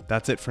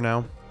that's it for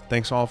now.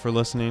 Thanks all for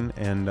listening,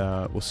 and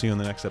we'll see you in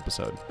the next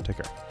episode. Take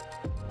care.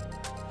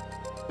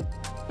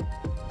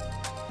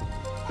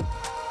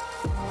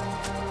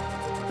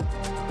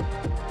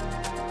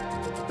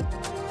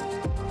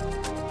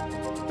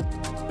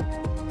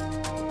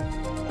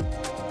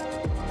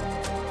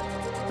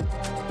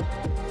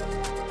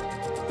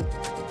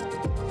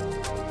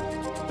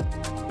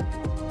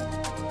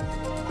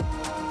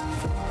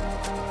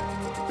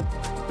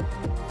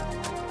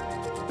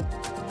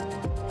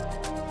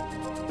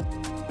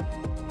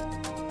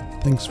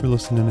 Thanks for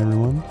listening,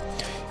 everyone.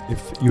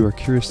 If you are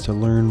curious to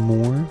learn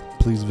more,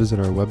 please visit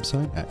our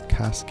website at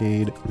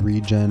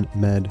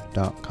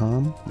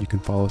cascaderegenmed.com. You can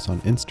follow us on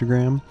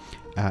Instagram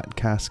at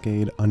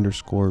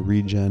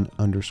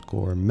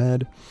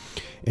cascade_regen_med,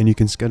 and you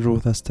can schedule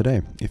with us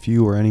today. If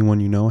you or anyone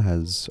you know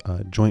has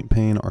joint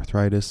pain,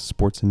 arthritis,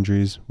 sports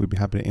injuries, we'd be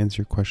happy to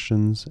answer your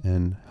questions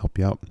and help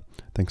you out.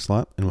 Thanks a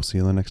lot, and we'll see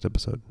you in the next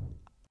episode.